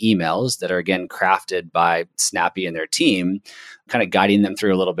series of emails that are, again, crafted by Snappy and their team, kind of guiding them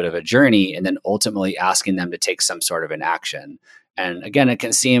through a little bit of a journey and then ultimately asking them to take some sort of an action. And again, it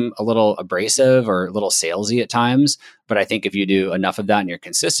can seem a little abrasive or a little salesy at times, but I think if you do enough of that and you're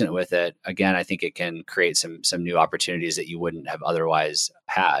consistent with it, again, I think it can create some new opportunities that you wouldn't have otherwise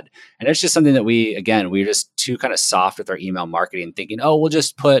had. And it's just something that we're just too kind of soft with our email marketing, thinking, oh, we'll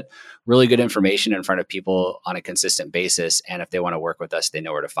just put really good information in front of people on a consistent basis. And if they want to work with us, they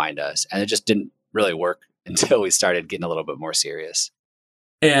know where to find us. And it just didn't really work until we started getting a little bit more serious.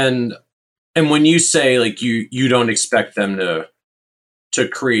 And when you say like you don't expect them to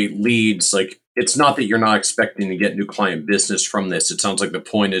create leads, like it's not that you're not expecting to get new client business from this. It sounds like the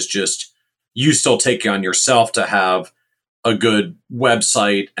point is just you still take it on yourself to have a good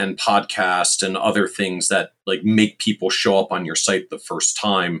website and podcast and other things that like make people show up on your site the first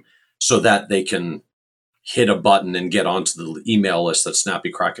time so that they can hit a button and get onto the email list that Snappy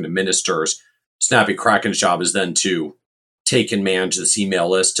Kraken administers. Snappy Kraken's job is then to take and manage this email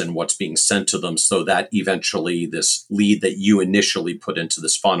list and what's being sent to them so that eventually this lead that you initially put into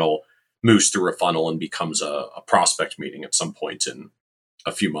this funnel moves through a funnel and becomes a prospect meeting at some point in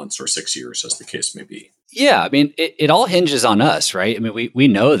a few months or 6 years, as the case may be. Yeah, I mean, it all hinges on us, right? I mean, we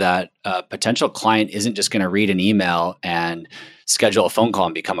know that a potential client isn't just going to read an email and schedule a phone call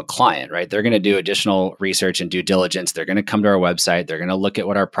and become a client, right? They're going to do additional research and due diligence. They're going to come to our website. They're going to look at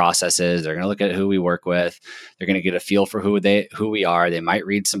what our process is. They're going to look at who we work with. They're going to get a feel for who we are. They might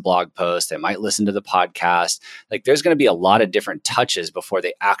read some blog posts. They might listen to the podcast. Like there's going to be a lot of different touches before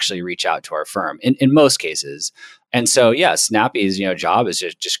they actually reach out to our firm in most cases. And so, yeah, Snappy's, job is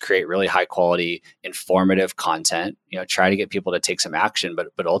to just create really high quality, informative content, try to get people to take some action,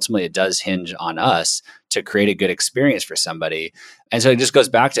 but ultimately it does hinge on us to create a good experience for somebody. And so it just goes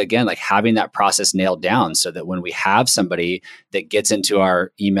back to, again, like having that process nailed down so that when we have somebody that gets into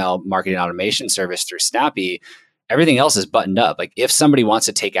our email marketing automation service through Snappy, everything else is buttoned up. Like if somebody wants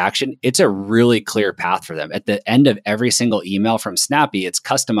to take action, it's a really clear path for them. At the end of every single email from Snappy, it's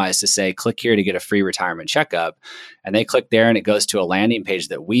customized to say, click here to get a free retirement checkup. And they click there and it goes to a landing page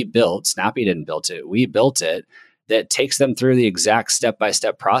that we built. Snappy didn't build it. We built it. That takes them through the exact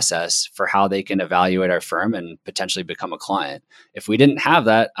step-by-step process for how they can evaluate our firm and potentially become a client. If we didn't have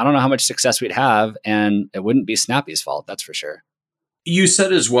that, I don't know how much success we'd have, and it wouldn't be Snappy's fault, that's for sure. You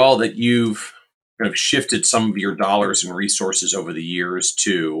said as well that you've kind of shifted some of your dollars and resources over the years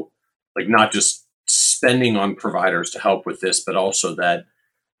to like not just spending on providers to help with this, but also that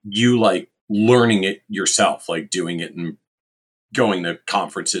you like learning it yourself, like doing it and going to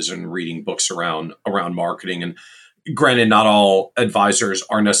conferences and reading books around marketing. And granted, not all advisors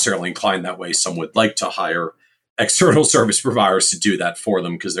are necessarily inclined that way. Some would like to hire external service providers to do that for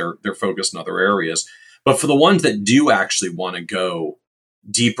them because they're focused in other areas. But for the ones that do actually want to go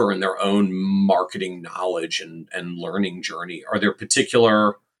deeper in their own marketing knowledge and learning journey, are there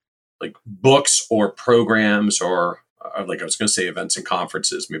particular like books or programs or like I was going to say events and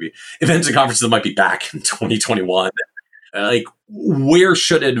conferences that might be back in 2021? Like where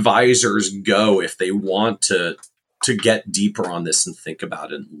should advisors go if they want to get deeper on this and think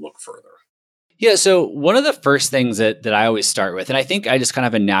about it and look further? Yeah. So one of the first things that I always start with, and I think I just kind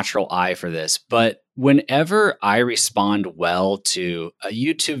of have a natural eye for this, but whenever I respond well to a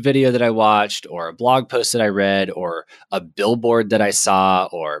YouTube video that I watched or a blog post that I read or a billboard that I saw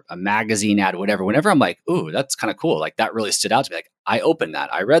or a magazine ad, whatever, whenever I'm like, ooh, that's kind of cool. Like that really stood out to me. Like I opened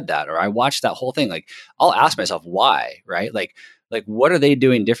that, I read that, or I watched that whole thing. Like I'll ask myself why, right? Like what are they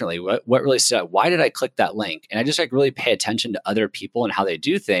doing differently? What really stood out? Why did I click that link? And I just like really pay attention to other people and how they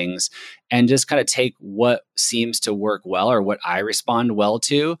do things and just kind of take what seems to work well or what I respond well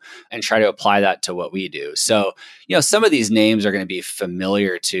to and try to apply that to what we do. So, some of these names are going to be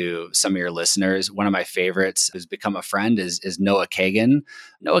familiar to some of your listeners. One of my favorites who's become a friend is Noah Kagan.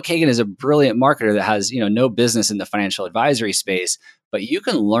 Noah Kagan is a brilliant marketer that has, no business in the financial advisory space, but you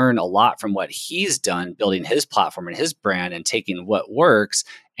can learn a lot from what he's done, building his platform and his brand and taking what works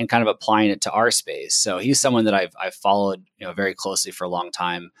and kind of applying it to our space. So he's someone that I've followed, very closely for a long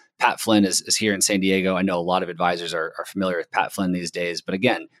time. Pat Flynn is here in San Diego. I know a lot of advisors are familiar with Pat Flynn these days, but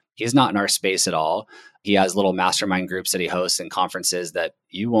again, he's not in our space at all. He has little mastermind groups that he hosts and conferences that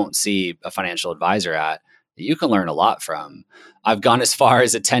you won't see a financial advisor at. that you can learn a lot from. I've gone as far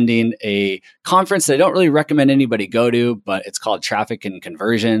as attending a conference that I don't really recommend anybody go to, but it's called Traffic and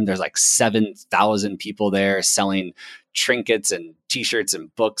Conversion. There's like 7,000 people there selling trinkets and t-shirts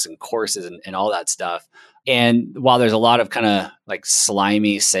and books and courses and all that stuff. And while there's a lot of kind of like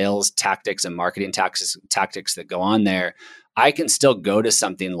slimy sales tactics and marketing tactics that go on there, I can still go to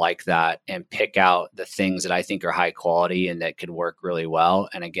something like that and pick out the things that I think are high quality and that could work really well.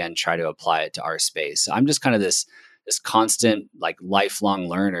 And again, try to apply it to our space. So I'm just kind of this constant, like lifelong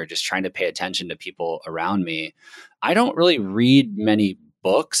learner, just trying to pay attention to people around me. I don't really read many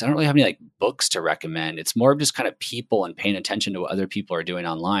books. I don't really have any like books to recommend. It's more of just kind of people and paying attention to what other people are doing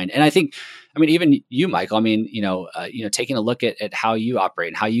online. And I think, even you, Michael, taking a look at how you operate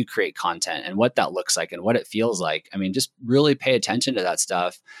and how you create content and what that looks like and what it feels like. Just really pay attention to that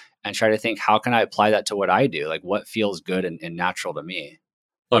stuff and try to think, how can I apply that to what I do? Like what feels good and natural to me?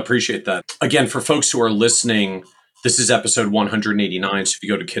 Well, I appreciate that. Again, for folks who are listening, this is episode 189. So if you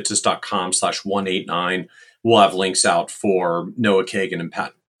go to kitces.com/189, we'll have links out for Noah Kagan and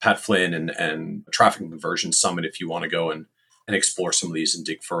Pat Flynn and Traffic and Conversion Summit if you want to go and explore some of these and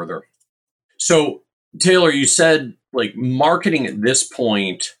dig further. So Taylor, you said like marketing at this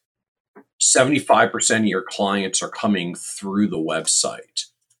point, 75% of your clients are coming through the website.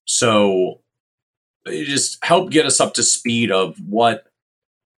 So just help get us up to speed of what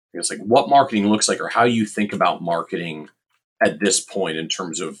marketing looks like, or how you think about marketing at this point in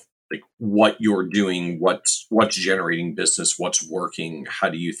terms of like what you're doing, what's generating business, what's working. How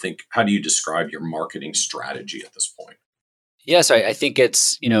do you describe your marketing strategy at this point? Yeah, so I think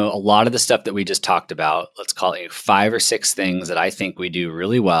it's, a lot of the stuff that we just talked about, let's call it 5 or 6 things that I think we do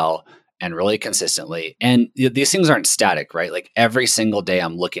really well and really consistently. And these things aren't static, right? Like every single day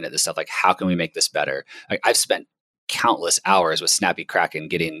I'm looking at this stuff, like how can we make this better? Like I've spent countless hours with Snappy Kraken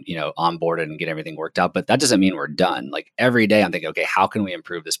getting, onboarded and getting everything worked out, but that doesn't mean we're done. Like every day I'm thinking, okay, how can we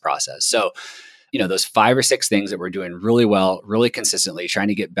improve this process? So, those 5 or 6 things that we're doing really well, really consistently, trying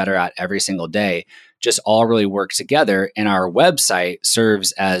to get better at every single day, just all really work together. And our website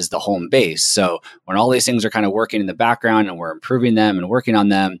serves as the home base. So when all these things are kind of working in the background and we're improving them and working on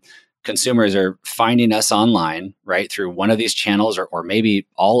them, consumers are finding us online, right, through one of these channels or maybe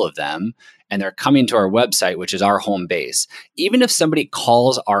all of them. And they're coming to our website, which is our home base. Even if somebody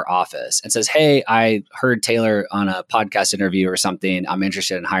calls our office and says, hey, I heard Taylor on a podcast interview or something, I'm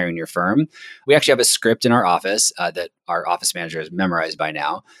interested in hiring your firm. We actually have a script in our office that our office manager has memorized by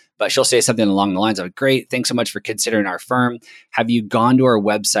now. But she'll say something along the lines of, great, thanks so much for considering our firm. Have you gone to our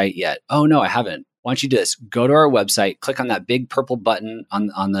website yet? Oh, no, I haven't. Why don't you do this? Go to our website, click on that big purple button on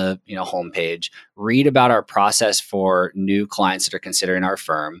the homepage, read about our process for new clients that are considering our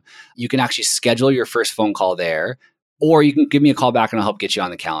firm. You can actually schedule your first phone call there, or you can give me a call back and I'll help get you on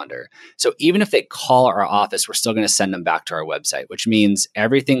the calendar. So even if they call our office, we're still going to send them back to our website, which means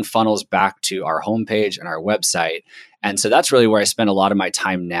everything funnels back to our homepage and our website. And so that's really where I spend a lot of my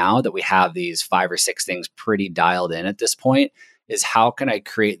time now that we have these 5 or 6 things pretty dialed in at this point. Is how can I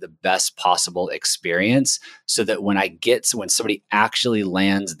create the best possible experience so that when somebody actually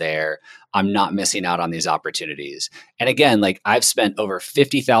lands there, I'm not missing out on these opportunities. And again, like I've spent over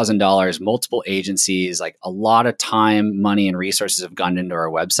 $50,000, multiple agencies, like a lot of time, money, and resources have gone into our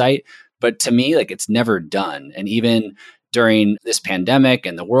website. But to me, like it's never done. And even during this pandemic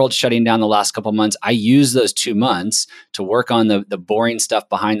and the world shutting down the last couple of months, I used those 2 months to work on the boring stuff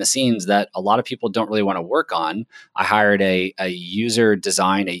behind the scenes that a lot of people don't really want to work on. I hired a user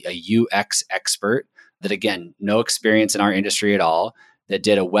design, a UX expert that, again, no experience in our industry at all, that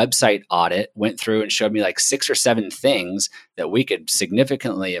did a website audit, went through and showed me like 6 or 7 things that we could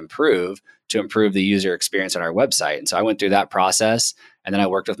significantly improve to improve the user experience on our website. And so I went through that process. And then I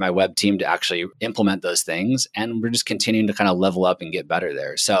worked with my web team to actually implement those things. And we're just continuing to kind of level up and get better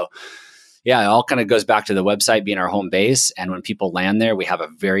there. So yeah, it all kind of goes back to the website being our home base. And when people land there, we have a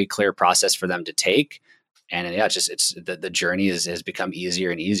very clear process for them to take. And yeah, it's the journey has become easier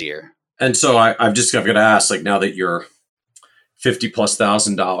and easier. And so I've got to ask, like now that you're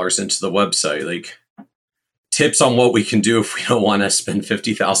 $50,000+ into the website, like tips on what we can do if we don't want to spend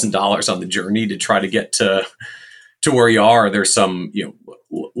 $50,000 on the journey to try to get to where you are. There's some,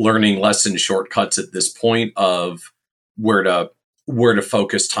 learning lesson shortcuts at this point of where to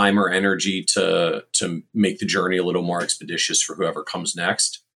focus time or energy to make the journey a little more expeditious for whoever comes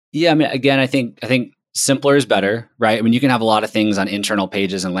next. Yeah. Again, I think simpler is better, right? You can have a lot of things on internal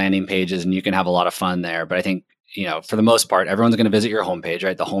pages and landing pages and you can have a lot of fun there, but I think, for the most part, everyone's going to visit your homepage,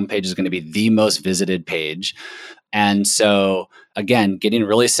 right? The homepage is going to be the most visited page. And so again, getting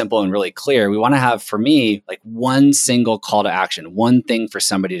really simple and really clear, we want to have, for me, like one single call to action, one thing for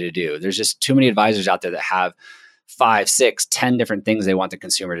somebody to do. There's just too many advisors out there that have 5, 6, 10 different things they want the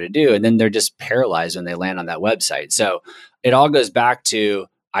consumer to do. And then they're just paralyzed when they land on that website. So it all goes back to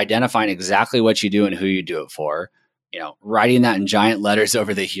identifying exactly what you do and who you do it for, writing that in giant letters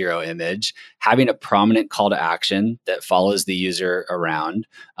over the hero image, having a prominent call to action that follows the user around.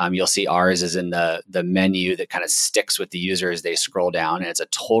 You'll see ours is in the menu that kind of sticks with the user as they scroll down. And it's a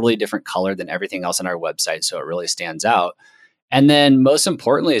totally different color than everything else on our website. So it really stands out. And then most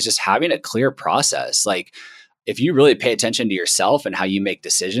importantly is just having a clear process. Like, if you really pay attention to yourself and how you make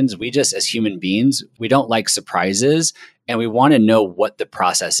decisions, we just, as human beings, we don't like surprises, and we want to know what the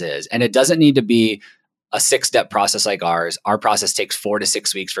process is. And it doesn't need to be a 6-step process like ours. Our process takes 4 to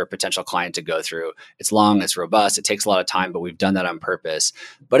 6 weeks for a potential client to go through. It's long, it's robust, it takes a lot of time, but we've done that on purpose.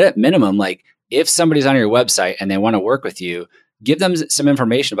 But at minimum, like, if somebody's on your website and they want to work with you, give them some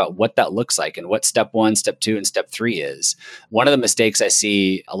information about what that looks like and what step 1, step 2, and step 3 is. One of the mistakes I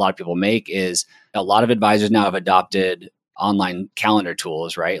see a lot of people make is a lot of advisors now have adopted online calendar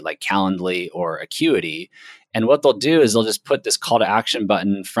tools, right? Like Calendly or Acuity. And what they'll do is they'll just put this call to action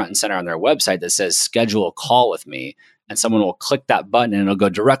button front and center on their website that says schedule a call with me. And someone will click that button and it'll go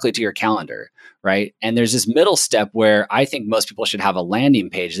directly to your calendar, right? And there's this middle step where I think most people should have a landing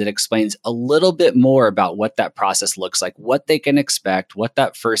page that explains a little bit more about what that process looks like, what they can expect, what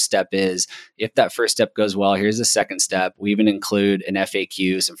that first step is. If that first step goes well, here's the second step. We even include an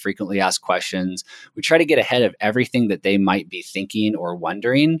FAQ, some frequently asked questions. We try to get ahead of everything that they might be thinking or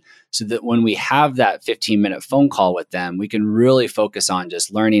wondering, so that when we have that 15-minute phone call with them, we can really focus on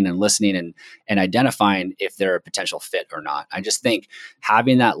just learning and listening and identifying if they're a potential fit or not. I just think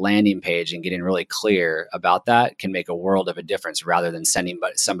having that landing page and getting really clear about that can make a world of a difference, rather than sending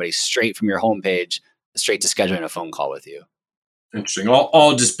somebody straight from your homepage straight to scheduling a phone call with you. Interesting.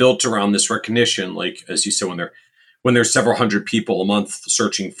 All just built around this recognition, like as you said, when there's several hundred people a month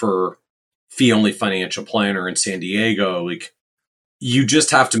searching for fee-only financial planner in San Diego, like, you just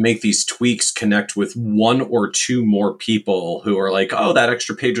have to make these tweaks connect with 1 or 2 more people who are like, oh, that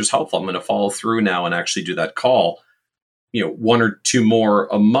extra page was helpful, I'm going to follow through now and actually do that call. 1 or 2 more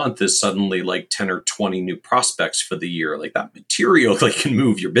a month is suddenly like 10 or 20 new prospects for the year. Like, that material can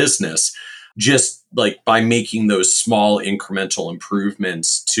move your business just like by making those small incremental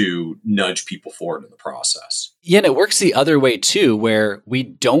improvements to nudge people forward in the process. Yeah, and it works the other way too, where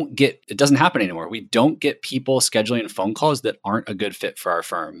it doesn't happen anymore. We don't get people scheduling phone calls that aren't a good fit for our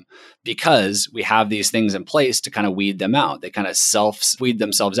firm, because we have these things in place to kind of weed them out. They kind of self-weed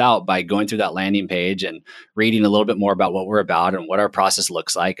themselves out by going through that landing page and reading a little bit more about what we're about and what our process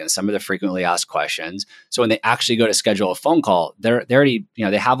looks like and some of the frequently asked questions. So when they actually go to schedule a phone call, they're already,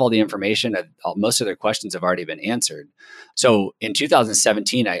 they have all the information. Most of their questions have already been answered. So in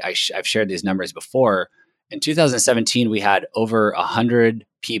 2017, I've shared these numbers before. In 2017, we had over 100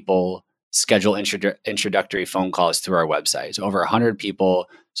 people schedule introductory phone calls through our website. So over 100 people,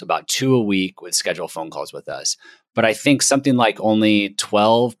 so about 2 a week, would schedule phone calls with us. But I think something like only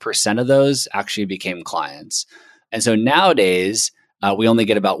 12% of those actually became clients. And so nowadays, we only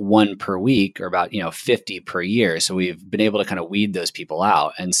get about 1 per week, or about 50 per year. So we've been able to kind of weed those people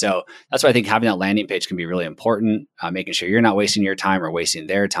out. And so that's why I think having that landing page can be really important, making sure you're not wasting your time or wasting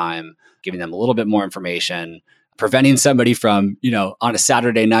their time, giving them a little bit more information, preventing somebody from, on a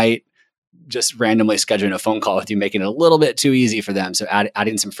Saturday night, just randomly scheduling a phone call with you, making it a little bit too easy for them. So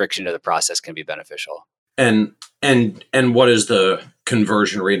adding some friction to the process can be beneficial. And what does the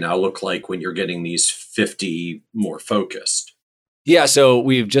conversion rate now look like when you're getting these 50 more focused? Yeah, so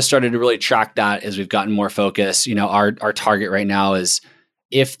we've just started to really track that as we've gotten more focused. Our target right now is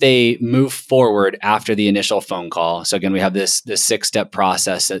if they move forward after the initial phone call. So again, we have this 6-step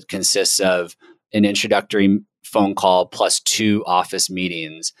process that consists of an introductory phone call plus 2 office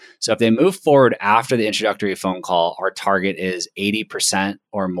meetings. So if they move forward after the introductory phone call, our target is 80%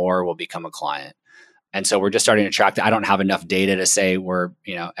 or more will become a client. And so we're just starting to track that. I don't have enough data to say we're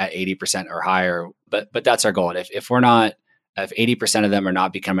at 80% or higher, but that's our goal. And if 80% of them are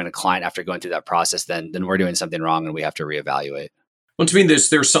not becoming a client after going through that process, then we're doing something wrong and we have to reevaluate. Well, to me,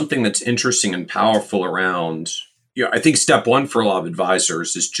 there's something that's interesting and powerful around, I think step 1 for a lot of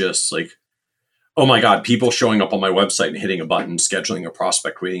advisors is just like, oh my God, people showing up on my website and hitting a button, scheduling a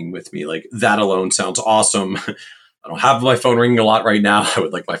prospect meeting with me. Like, that alone sounds awesome. I don't have my phone ringing a lot right now. I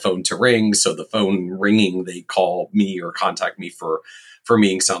would like my phone to ring. So the phone ringing, they call me or contact me for a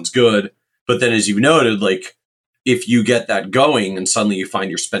meeting sounds good. But then, as you've noted, like, if you get that going and suddenly you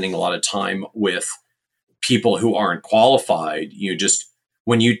find you're spending a lot of time with people who aren't qualified. You just,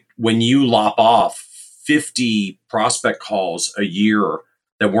 when you lop off 50 prospect calls a year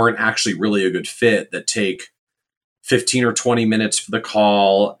that weren't actually really a good fit, that take 15 or 20 minutes for the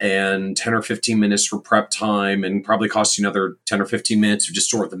call and 10 or 15 minutes for prep time, and probably cost you another 10 or 15 minutes of just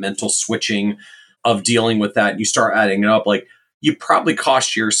sort of the mental switching of dealing with that. And you start adding it up, like you probably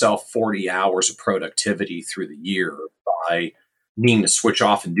cost yourself 40 hours of productivity through the year by needing to switch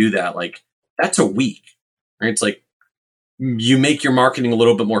off and do that. Like that's a week, right? It's like you make your marketing a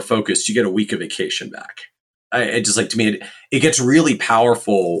little bit more focused, you get a week of vacation back. I just, like, to me, it gets really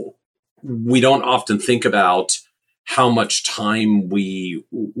powerful. We don't often think about how much time we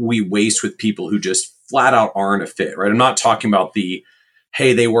waste with people who just flat out aren't a fit, right? I'm not talking about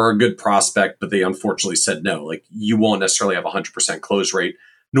hey, they were a good prospect, but they unfortunately said no. Like, you won't necessarily have 100% close rate,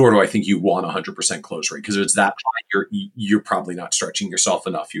 nor do I think you want 100% close rate, because if it's that high, you're probably not stretching yourself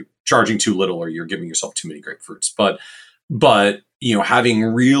enough. You're charging too little, or you're giving yourself too many grapefruits. But having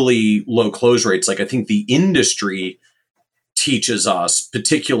really low close rates, like I think the industry teaches us,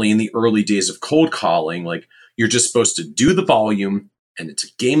 particularly in the early days of cold calling, like you're just supposed to do the volume, and it's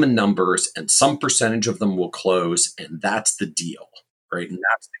a game of numbers, and some percentage of them will close, and that's the deal, right? And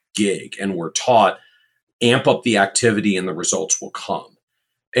that's the gig. And we're taught, amp up the activity and the results will come.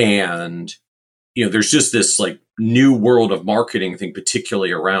 And, there's just this like new world of marketing, I think,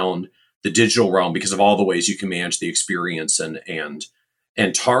 particularly around the digital realm, because of all the ways you can manage the experience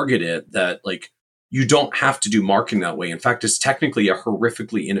and target it, that like you don't have to do marketing that way. In fact, it's technically a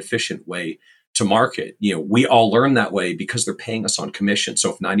horrifically inefficient way to market. We all learn that way because they're paying us on commission.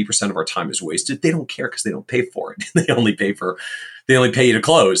 So if 90% of our time is wasted, they don't care because they don't pay for it. They only pay you to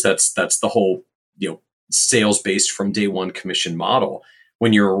close. That's the whole, sales based from day one commission model.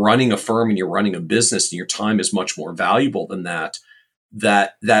 When you're running a firm and you're running a business and your time is much more valuable than that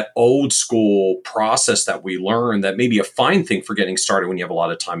old school process that we learned, that may be a fine thing for getting started when you have a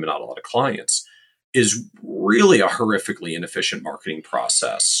lot of time and not a lot of clients, is really a horrifically inefficient marketing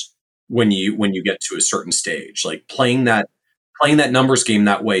process when you get to a certain stage. Like playing that numbers game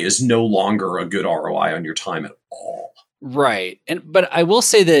that way is no longer a good ROI on your time at all. Right. But I will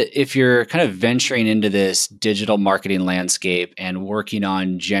say that if you're kind of venturing into this digital marketing landscape and working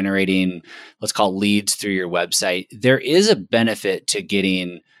on generating, let's call leads through your website, there is a benefit to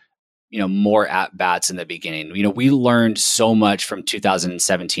getting more at bats in the beginning. We learned so much from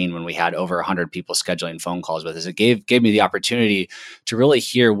 2017 when we had over 100 people scheduling phone calls with us. It gave me the opportunity to really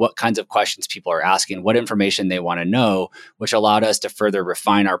hear what kinds of questions people are asking, what information they want to know, which allowed us to further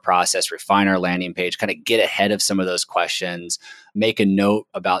refine our process, refine our landing page, kind of get ahead of some of those questions, make a note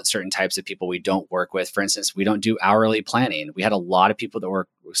about certain types of people we don't work with. For instance, we don't do hourly planning. We had a lot of people that were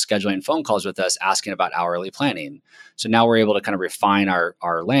scheduling phone calls with us asking about hourly planning. So now we're able to kind of refine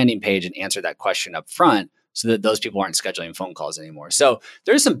our landing page and answer that question up front so that those people aren't scheduling phone calls anymore. So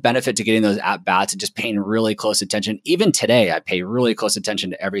there's some benefit to getting those at bats and just paying really close attention. Even today, I pay really close attention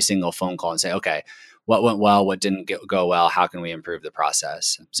to every single phone call and say, okay, what went well? What didn't go well? How can we improve the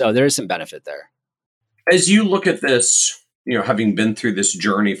process? So there's some benefit there. As you look at this, having been through this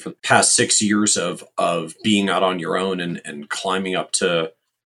journey for the past 6 years of being out on your own and climbing up to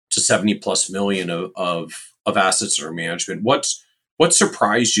 70 plus million of assets under management, what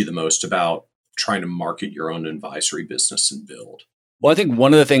surprised you the most about trying to market your own advisory business and build? Well, I think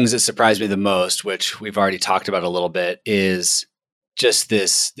one of the things that surprised me the most, which we've already talked about a little bit, is just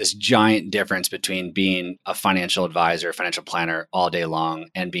this giant difference between being a financial advisor, financial planner all day long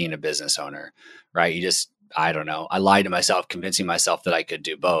and being a business owner, right? I don't know. I lied to myself, convincing myself that I could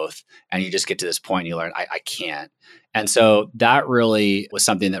do both. And you just get to this point and you learn, I can't. And so that really was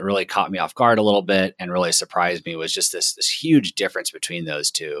something that really caught me off guard a little bit and really surprised me, was just this huge difference between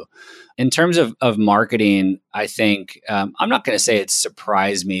those two. In terms of marketing, I think, I'm not going to say it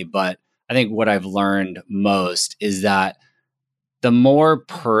surprised me, but I think what I've learned most is that the more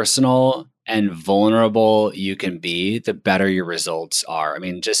personal and vulnerable you can be, the better your results are. I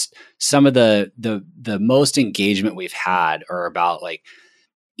mean, just some of the most engagement we've had are about like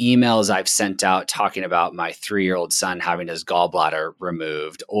emails I've sent out talking about my 3-year-old son having his gallbladder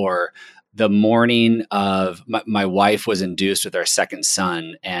removed, or the morning of my wife was induced with our second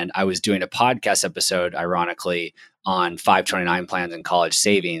son, and I was doing a podcast episode, ironically, on 529 plans and college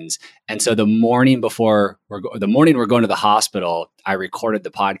savings. And so the morning we're going to the hospital, I recorded the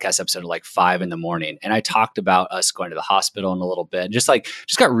podcast episode at like 5 a.m. And I talked about us going to the hospital in a little bit, just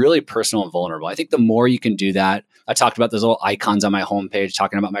got really personal and vulnerable. I think the more you can do that, I talked about those little icons on my homepage,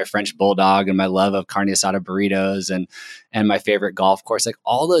 talking about my French bulldog and my love of carne asada burritos and my favorite golf course. Like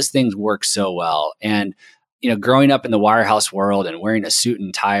all those things work so well. And growing up in the wirehouse world and wearing a suit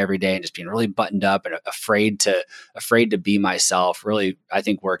and tie every day and just being really buttoned up and afraid to be myself really, I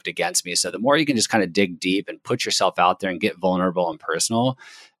think, worked against me. So the more you can just kind of dig deep and put yourself out there and get vulnerable and personal,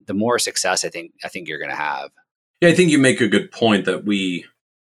 the more success I think you're going to have. Yeah, I think you make a good point that we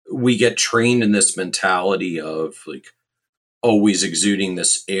get trained in this mentality of like always exuding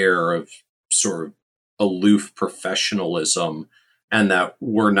this air of sort of aloof professionalism, and that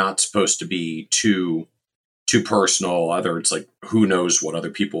we're not supposed to be too personal. Either it's like, who knows what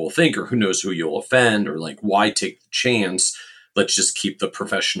other people will think, or who knows who you'll offend, or like, why take the chance? Let's just keep the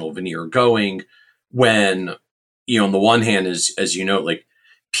professional veneer going. When, on the one hand, as you know, like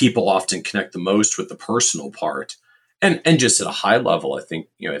people often connect the most with the personal part. And just at a high level, I think,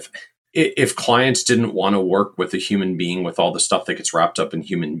 if clients didn't want to work with a human being with all the stuff that gets wrapped up in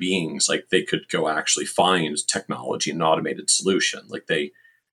human beings, like they could go actually find technology and an automated solution. Like they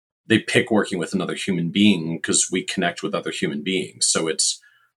pick working with another human being because we connect with other human beings. So it's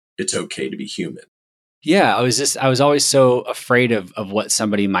okay to be human. Yeah, I was always so afraid of what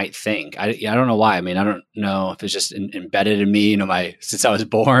somebody might think. I don't know why. I mean, I don't know if it's just embedded in me, since I was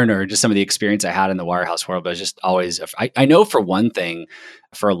born, or just some of the experience I had in the wirehouse world. But I was just always, I know for one thing,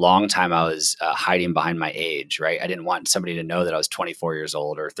 for a long time, I was hiding behind my age, right? I didn't want somebody to know that I was 24 years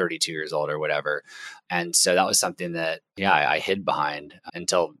old or 32 years old or whatever. And so that was something that, I hid behind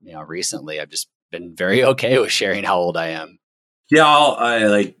until, recently. I've just been very okay with sharing how old I am. Yeah, I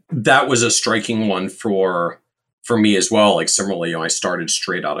like that was a striking one for me as well. Like similarly, I started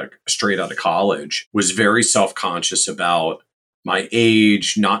straight out of college, was very self-conscious about my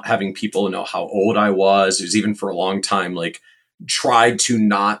age, not having people know how old I was. It was even for a long time, like tried to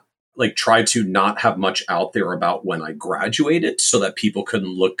not have much out there about when I graduated, so that people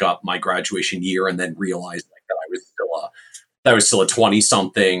couldn't look up my graduation year and then realize like that I was still a 20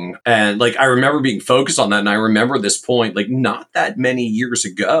 something. And like, I remember being focused on that. And I remember this point, like not that many years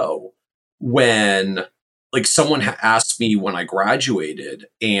ago, when like someone asked me when I graduated,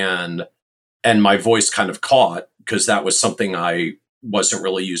 and my voice kind of caught, because that was something I wasn't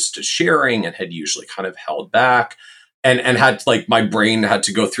really used to sharing and had usually kind of held back, and had like my brain had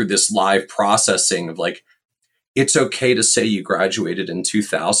to go through this live processing of like, it's okay to say you graduated in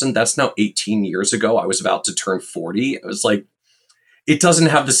 2000. That's now 18 years ago. I was about to turn 40. I was like, it doesn't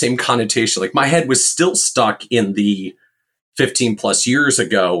have the same connotation. Like my head was still stuck in the 15 plus years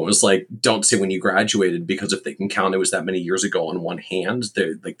ago. It was like, don't say when you graduated, because if they can count it was that many years ago on one hand,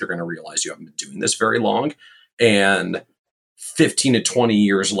 they're going to realize you haven't been doing this very long. And 15 to 20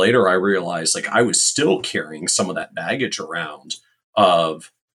 years later, I realized like I was still carrying some of that baggage around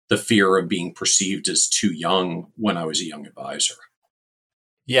of the fear of being perceived as too young when I was a young advisor.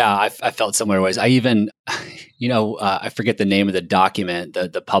 Yeah, I felt similar ways. I even, I forget the name of the document,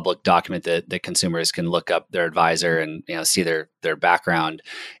 the public document that consumers can look up their advisor and see their background,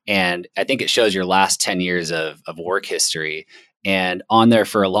 and I think it shows your last 10 years of work history. And on there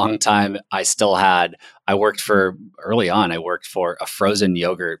for a long time, I worked for a frozen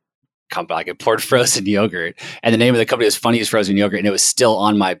yogurt company. Like, I poured frozen yogurt, and the name of the company was Funny's Frozen Yogurt, and it was still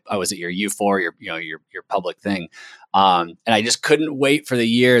on I was at your U4, your public thing. And I just couldn't wait for the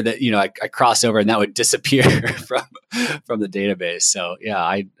year that, I crossed over and that would disappear from the database. So yeah,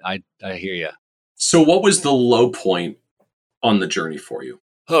 I hear you. So what was the low point on the journey for you?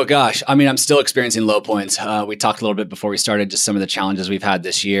 Oh gosh. I mean, I'm still experiencing low points. We talked a little bit before we started, just some of the challenges we've had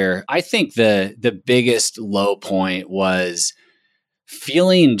this year. I think the biggest low point was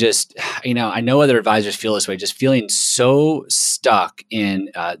feeling just, I know other advisors feel this way, just feeling so stuck in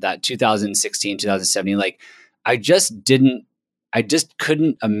that 2016, 2017, like I just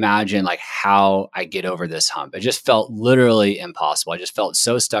couldn't imagine like how I get over this hump. It just felt literally impossible. I just felt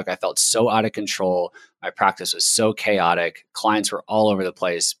so stuck. I felt so out of control. My practice was so chaotic. Clients were all over the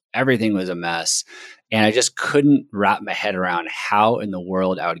place. Everything was a mess. And I just couldn't wrap my head around how in the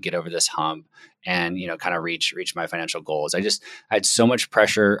world I would get over this hump and, kind of reach my financial goals. I had so much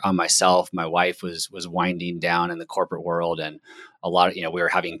pressure on myself. My wife was winding down in the corporate world, and a lot of, we were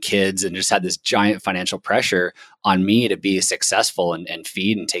having kids, and just had this giant financial pressure on me to be successful and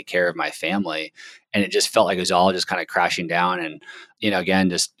feed and take care of my family. And it just felt like it was all just kind of crashing down. And, again,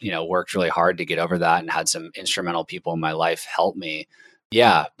 just, worked really hard to get over that, and had some instrumental people in my life help me.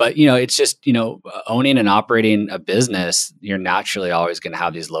 Yeah. But, it's just, owning and operating a business, you're naturally always going to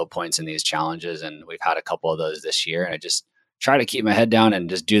have these low points and these challenges. And we've had a couple of those this year. And I just try to keep my head down and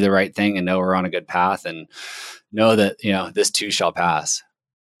just do the right thing, and know we're on a good path, and know that, this too shall pass.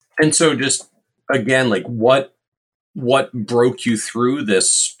 And so just, again, like what broke you through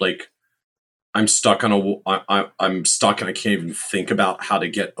this? Like, I'm stuck and I can't even think about how to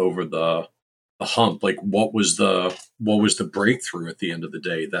get over the hump? Like what was the breakthrough at the end of the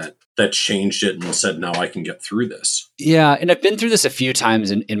day that changed it and said, now I can get through this? Yeah. And I've been through this a few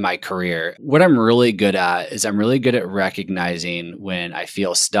times in my career. What I'm really good at is I'm really good at recognizing when I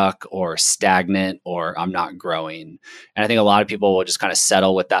feel stuck or stagnant or I'm not growing. And I think a lot of people will just kind of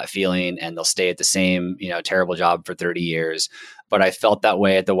settle with that feeling and they'll stay at the same, terrible job for 30 years. But I felt that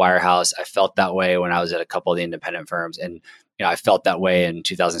way at the Wirehouse. I felt that way when I was at a couple of the independent firms. And I felt that way in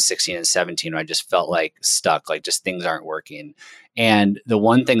 2016 and 17 when I just felt like stuck, like just things aren't working. And the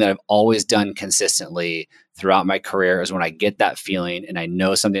one thing that I've always done consistently throughout my career is when I get that feeling and I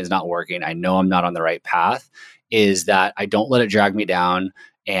know something's not working, I know I'm not on the right path, is that I don't let it drag me down.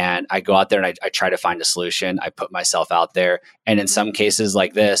 And I go out there and I try to find a solution. I put myself out there. And in some cases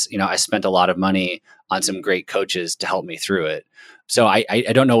like this, I spent a lot of money on some great coaches to help me through it. So I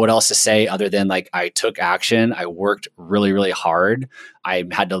don't know what else to say other than like I took action. I worked really, really hard. I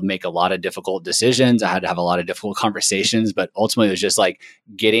had to make a lot of difficult decisions. I had to have a lot of difficult conversations, but ultimately it was just like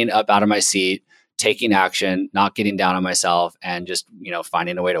getting up out of my seat, taking action, not getting down on myself, and just,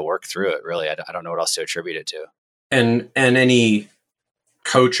 finding a way to work through it. Really, I don't know what else to attribute it to. And any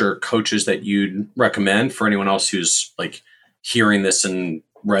coach or coaches that you'd recommend for anyone else who's like hearing this and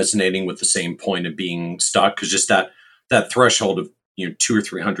resonating with the same point of being stuck? Because just that threshold of $200,000 or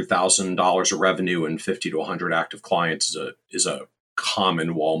 $300,000 of revenue and 50 to 100 active clients is a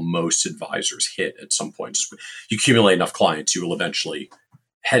common wall most advisors hit at some point. Just you accumulate enough clients, you will eventually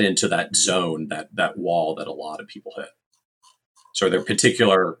head into that zone, that wall that a lot of people hit. So are there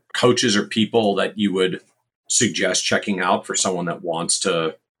particular coaches or people that you would suggest checking out for someone that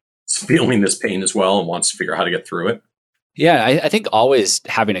is feeling this pain as well and wants to figure out how to get through it? Yeah, I think always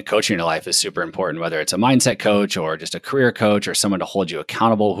having a coach in your life is super important, whether it's a mindset coach or just a career coach or someone to hold you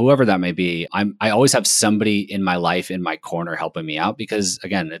accountable, whoever that may be. I always have somebody in my life, in my corner, helping me out because,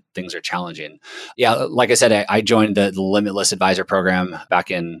 again, things are challenging. Yeah, like I said, I joined the Limitless Advisor program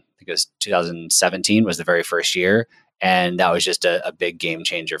back in, I think it was 2017 was the very first year. And that was just a big game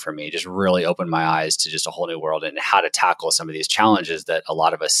changer for me. Just really opened my eyes to just a whole new world and how to tackle some of these challenges that a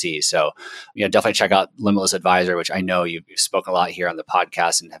lot of us see. So, definitely check out Limitless Advisor, which I know you've spoken a lot here on the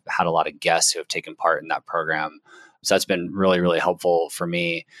podcast and have had a lot of guests who have taken part in that program. So that's been really, really helpful for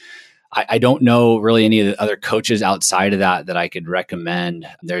me. I don't know really any of the other coaches outside of that I could recommend.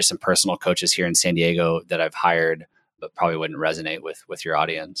 There's some personal coaches here in San Diego that I've hired, but probably wouldn't resonate with your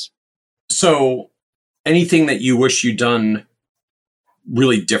audience. So anything that you wish you'd done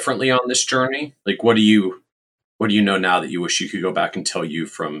really differently on this journey? Like, what do you know now that you wish you could go back and tell you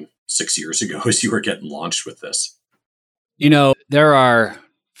from 6 years ago as you were getting launched with this? There are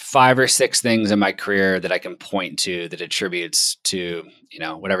 5 or 6 things in my career that I can point to that attributes to,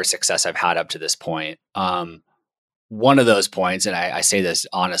 whatever success I've had up to this point. One of those points, and I say this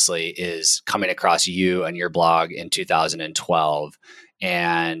honestly, is coming across you and your blog in 2012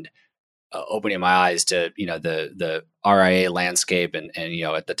 and opening my eyes to, the RIA landscape. And,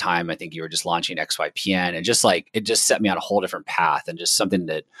 at the time, I think you were just launching XYPN and just like, it just set me on a whole different path and just something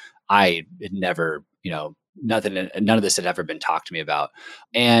that I had never, none of this had ever been talked to me about.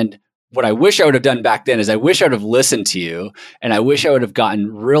 And what I wish I would have done back then is I wish I would have listened to you and I wish I would have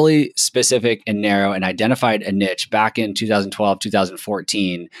gotten really specific and narrow and identified a niche back in 2012,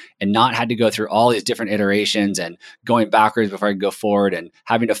 2014 and not had to go through all these different iterations and going backwards before I could go forward and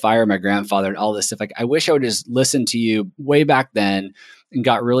having to fire my grandfather and all this stuff. Like I wish I would just listen to you way back then and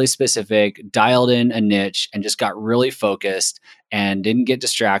got really specific, dialed in a niche and just got really focused and didn't get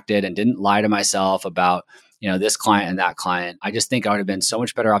distracted and didn't lie to myself about this client and that client. I just think I would have been so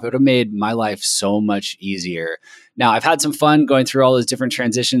much better off. It would have made my life so much easier. Now, I've had some fun going through all those different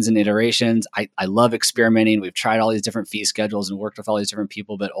transitions and iterations. I love experimenting. We've tried all these different fee schedules and worked with all these different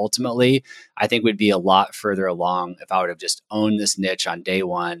people. But ultimately, I think we'd be a lot further along if I would have just owned this niche on day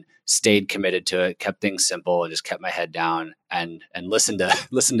one, stayed committed to it, kept things simple, and just kept my head down and listened to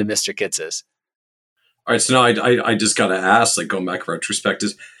Mr. Kitces. All right. So now I just got to ask, like going back retrospect,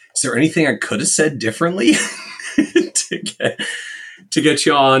 is there anything I could have said differently to get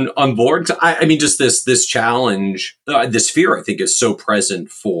you on board? I mean, just this challenge, this fear, I think is so present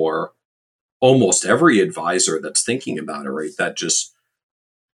for almost every advisor that's thinking about it, right? That just,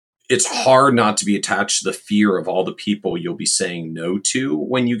 it's hard not to be attached to the fear of all the people you'll be saying no to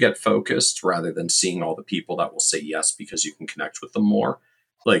when you get focused, rather than seeing all the people that will say yes because you can connect with them more.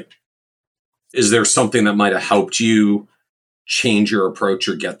 Like, is there something that might have helped you change your approach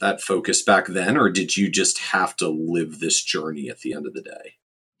or get that focus back then? Or did you just have to live this journey at the end of the day?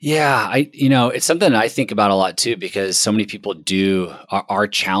 Yeah, it's something I think about a lot too, because so many people are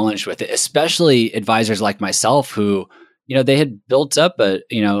challenged with it, especially advisors like myself who, they had built up a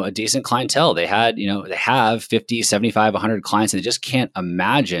decent clientele. They have 50, 75, 100 clients, and they just can't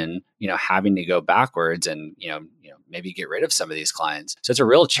imagine, having to go backwards and, maybe get rid of some of these clients. So it's a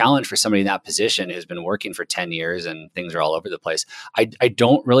real challenge for somebody in that position who's been working for 10 years and things are all over the place. I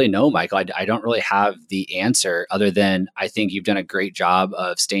don't really know, Michael. I don't really have the answer other than I think you've done a great job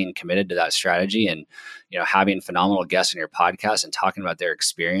of staying committed to that strategy and, having phenomenal guests on your podcast and talking about their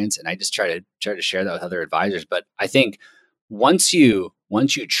experience. And I just try to share that with other advisors. But I think once you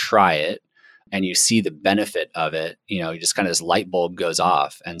try it and you see the benefit of it, just kind of this light bulb goes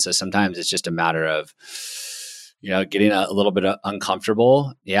off. And so sometimes it's just a matter of, getting a little bit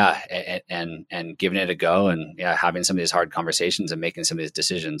uncomfortable, and giving it a go, and having some of these hard conversations and making some of these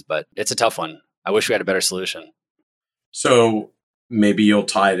decisions. But it's a tough one. I wish we had a better solution. So maybe you'll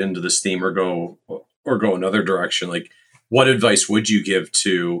tie it into this theme or go another direction. Like, what advice would you give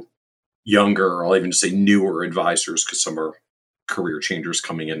to younger, or I'll even just say newer advisors, because some are career changers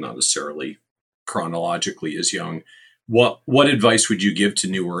coming in, not necessarily chronologically as young. What advice would you give to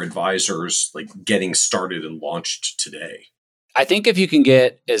newer advisors, like getting started and launched today? I think if you can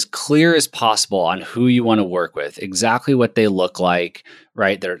get as clear as possible on who you want to work with, exactly what they look like,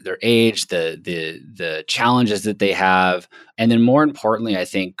 right? Their age, the challenges that they have, and then more importantly, I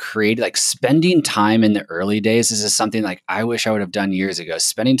think spending time in the early days. This is something like I wish I would have done years ago.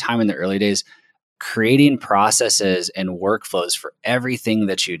 Spending time in the early days, creating processes and workflows for everything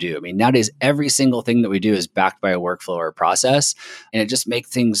that you do. I mean, nowadays, every single thing that we do is backed by a workflow or a process, and it just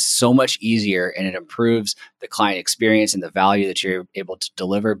makes things so much easier, and it improves the client experience and the value that you're able to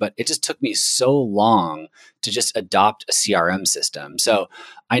deliver. But it just took me so long to just adopt a CRM system. So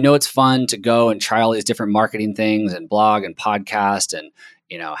I know it's fun to go and try all these different marketing things and blog and podcast and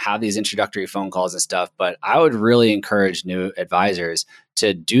have these introductory phone calls and stuff. But I would really encourage new advisors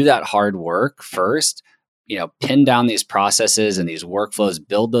to do that hard work first, pin down these processes and these workflows,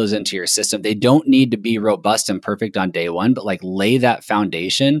 build those into your system. They don't need to be robust and perfect on day one, but lay that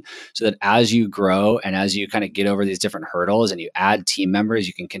foundation so that as you grow and as you kind of get over these different hurdles and you add team members,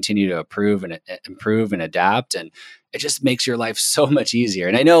 you can continue to improve and adapt. And it just makes your life so much easier.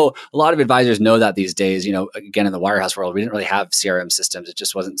 And I know a lot of advisors know that these days, again, in the wirehouse world, we didn't really have CRM systems. It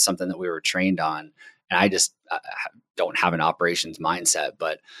just wasn't something that we were trained on. And I just don't have an operations mindset,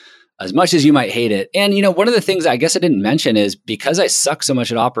 but as much as you might hate it. And, one of the things I guess I didn't mention is because I suck so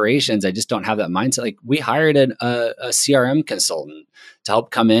much at operations, I just don't have that mindset. Like, we hired a CRM consultant to help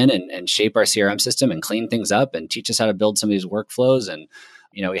come in and shape our CRM system and clean things up and teach us how to build some of these workflows. And,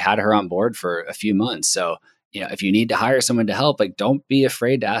 we had her on board for a few months. So, if you need to hire someone to help, don't be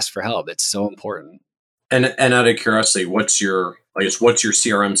afraid to ask for help. It's so important. And out of curiosity, what's your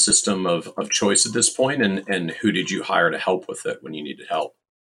CRM system of choice at this point? And who did you hire to help with it when you needed help?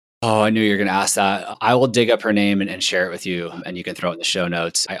 Oh, I knew you were going to ask that. I will dig up her name and share it with you, and you can throw it in the show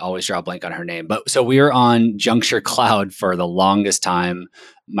notes. I always draw a blank on her name. But so we were on Juncture Cloud for the longest time.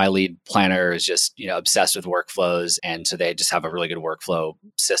 My lead planner is just, obsessed with workflows. And so they just have a really good workflow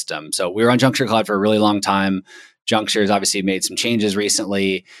system. So we were on Juncture Cloud for a really long time. Juncture's obviously made some changes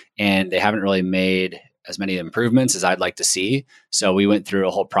recently, and they haven't really made as many improvements as I'd like to see. So we went through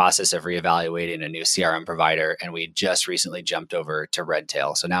a whole process of reevaluating a new CRM provider, and we just recently jumped over to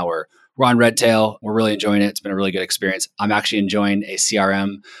Redtail. So now we're on Redtail. We're really enjoying it. It's been a really good experience. I'm actually enjoying a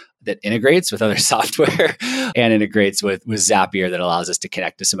CRM that integrates with other software and integrates with Zapier that allows us to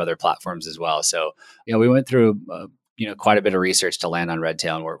connect to some other platforms as well. So, we went through quite a bit of research to land on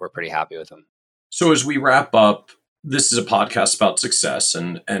Redtail, and we're pretty happy with them. So as we wrap up, this is a podcast about success,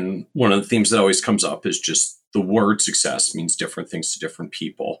 and one of the themes that always comes up is just the word success means different things to different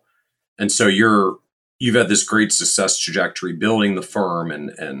people. And so you've had this great success trajectory building the firm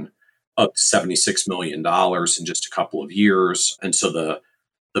and up to $76 million in just a couple of years. And so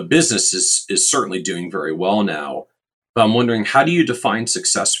the business is certainly doing very well now. But I'm wondering, how do you define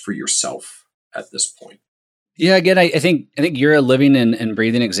success for yourself at this point? Yeah, again, I think you're a living and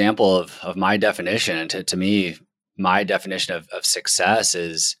breathing example of my definition. And to me, my definition of success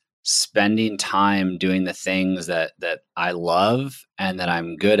is spending time doing the things that I love and that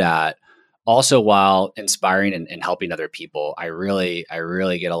I'm good at, also while inspiring and helping other people. I really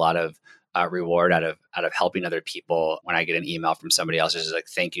get a lot of reward out of helping other people. When I get an email from somebody else, it's just like,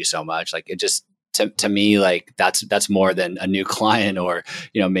 thank you so much. Like, it just, to me, like that's more than a new client or,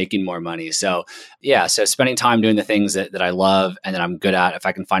 making more money. So yeah, so spending time doing the things that I love and that I'm good at, if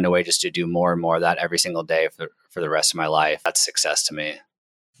I can find a way just to do more and more of that every single day for the rest of my life, that's success to me.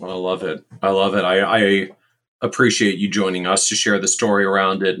 Well, I love it. I appreciate you joining us to share the story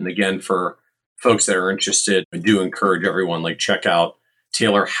around it. And again, for folks that are interested, I do encourage everyone, check out,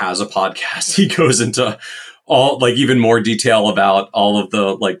 Taylor has a podcast. He goes into all like even more detail about all of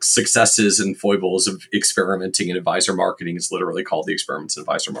the like successes and foibles of experimenting in advisor marketing. It's literally called the Experiments in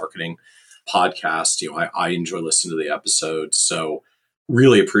Advisor Marketing podcast. I enjoy listening to the episodes. So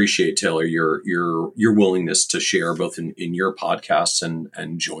really appreciate, Taylor, your willingness to share both in your podcasts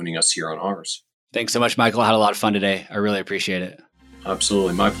and joining us here on ours. Thanks so much, Michael. I had a lot of fun today. I really appreciate it.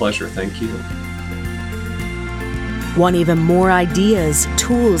 Absolutely. My pleasure. Thank you. Want even more ideas,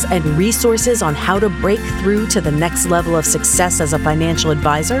 tools, and resources on how to break through to the next level of success as a financial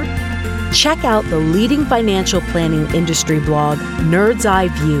advisor? Check out the leading financial planning industry blog, Nerd's Eye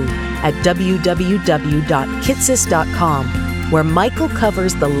View, at www.kitces.com, where Michael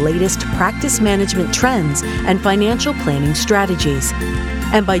covers the latest practice management trends and financial planning strategies.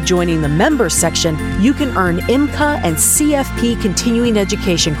 And by joining the members section, you can earn IMCA and CFP continuing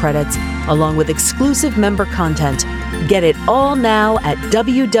education credits, along with exclusive member content. Get it all now at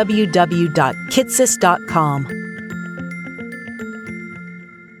www.kitces.com.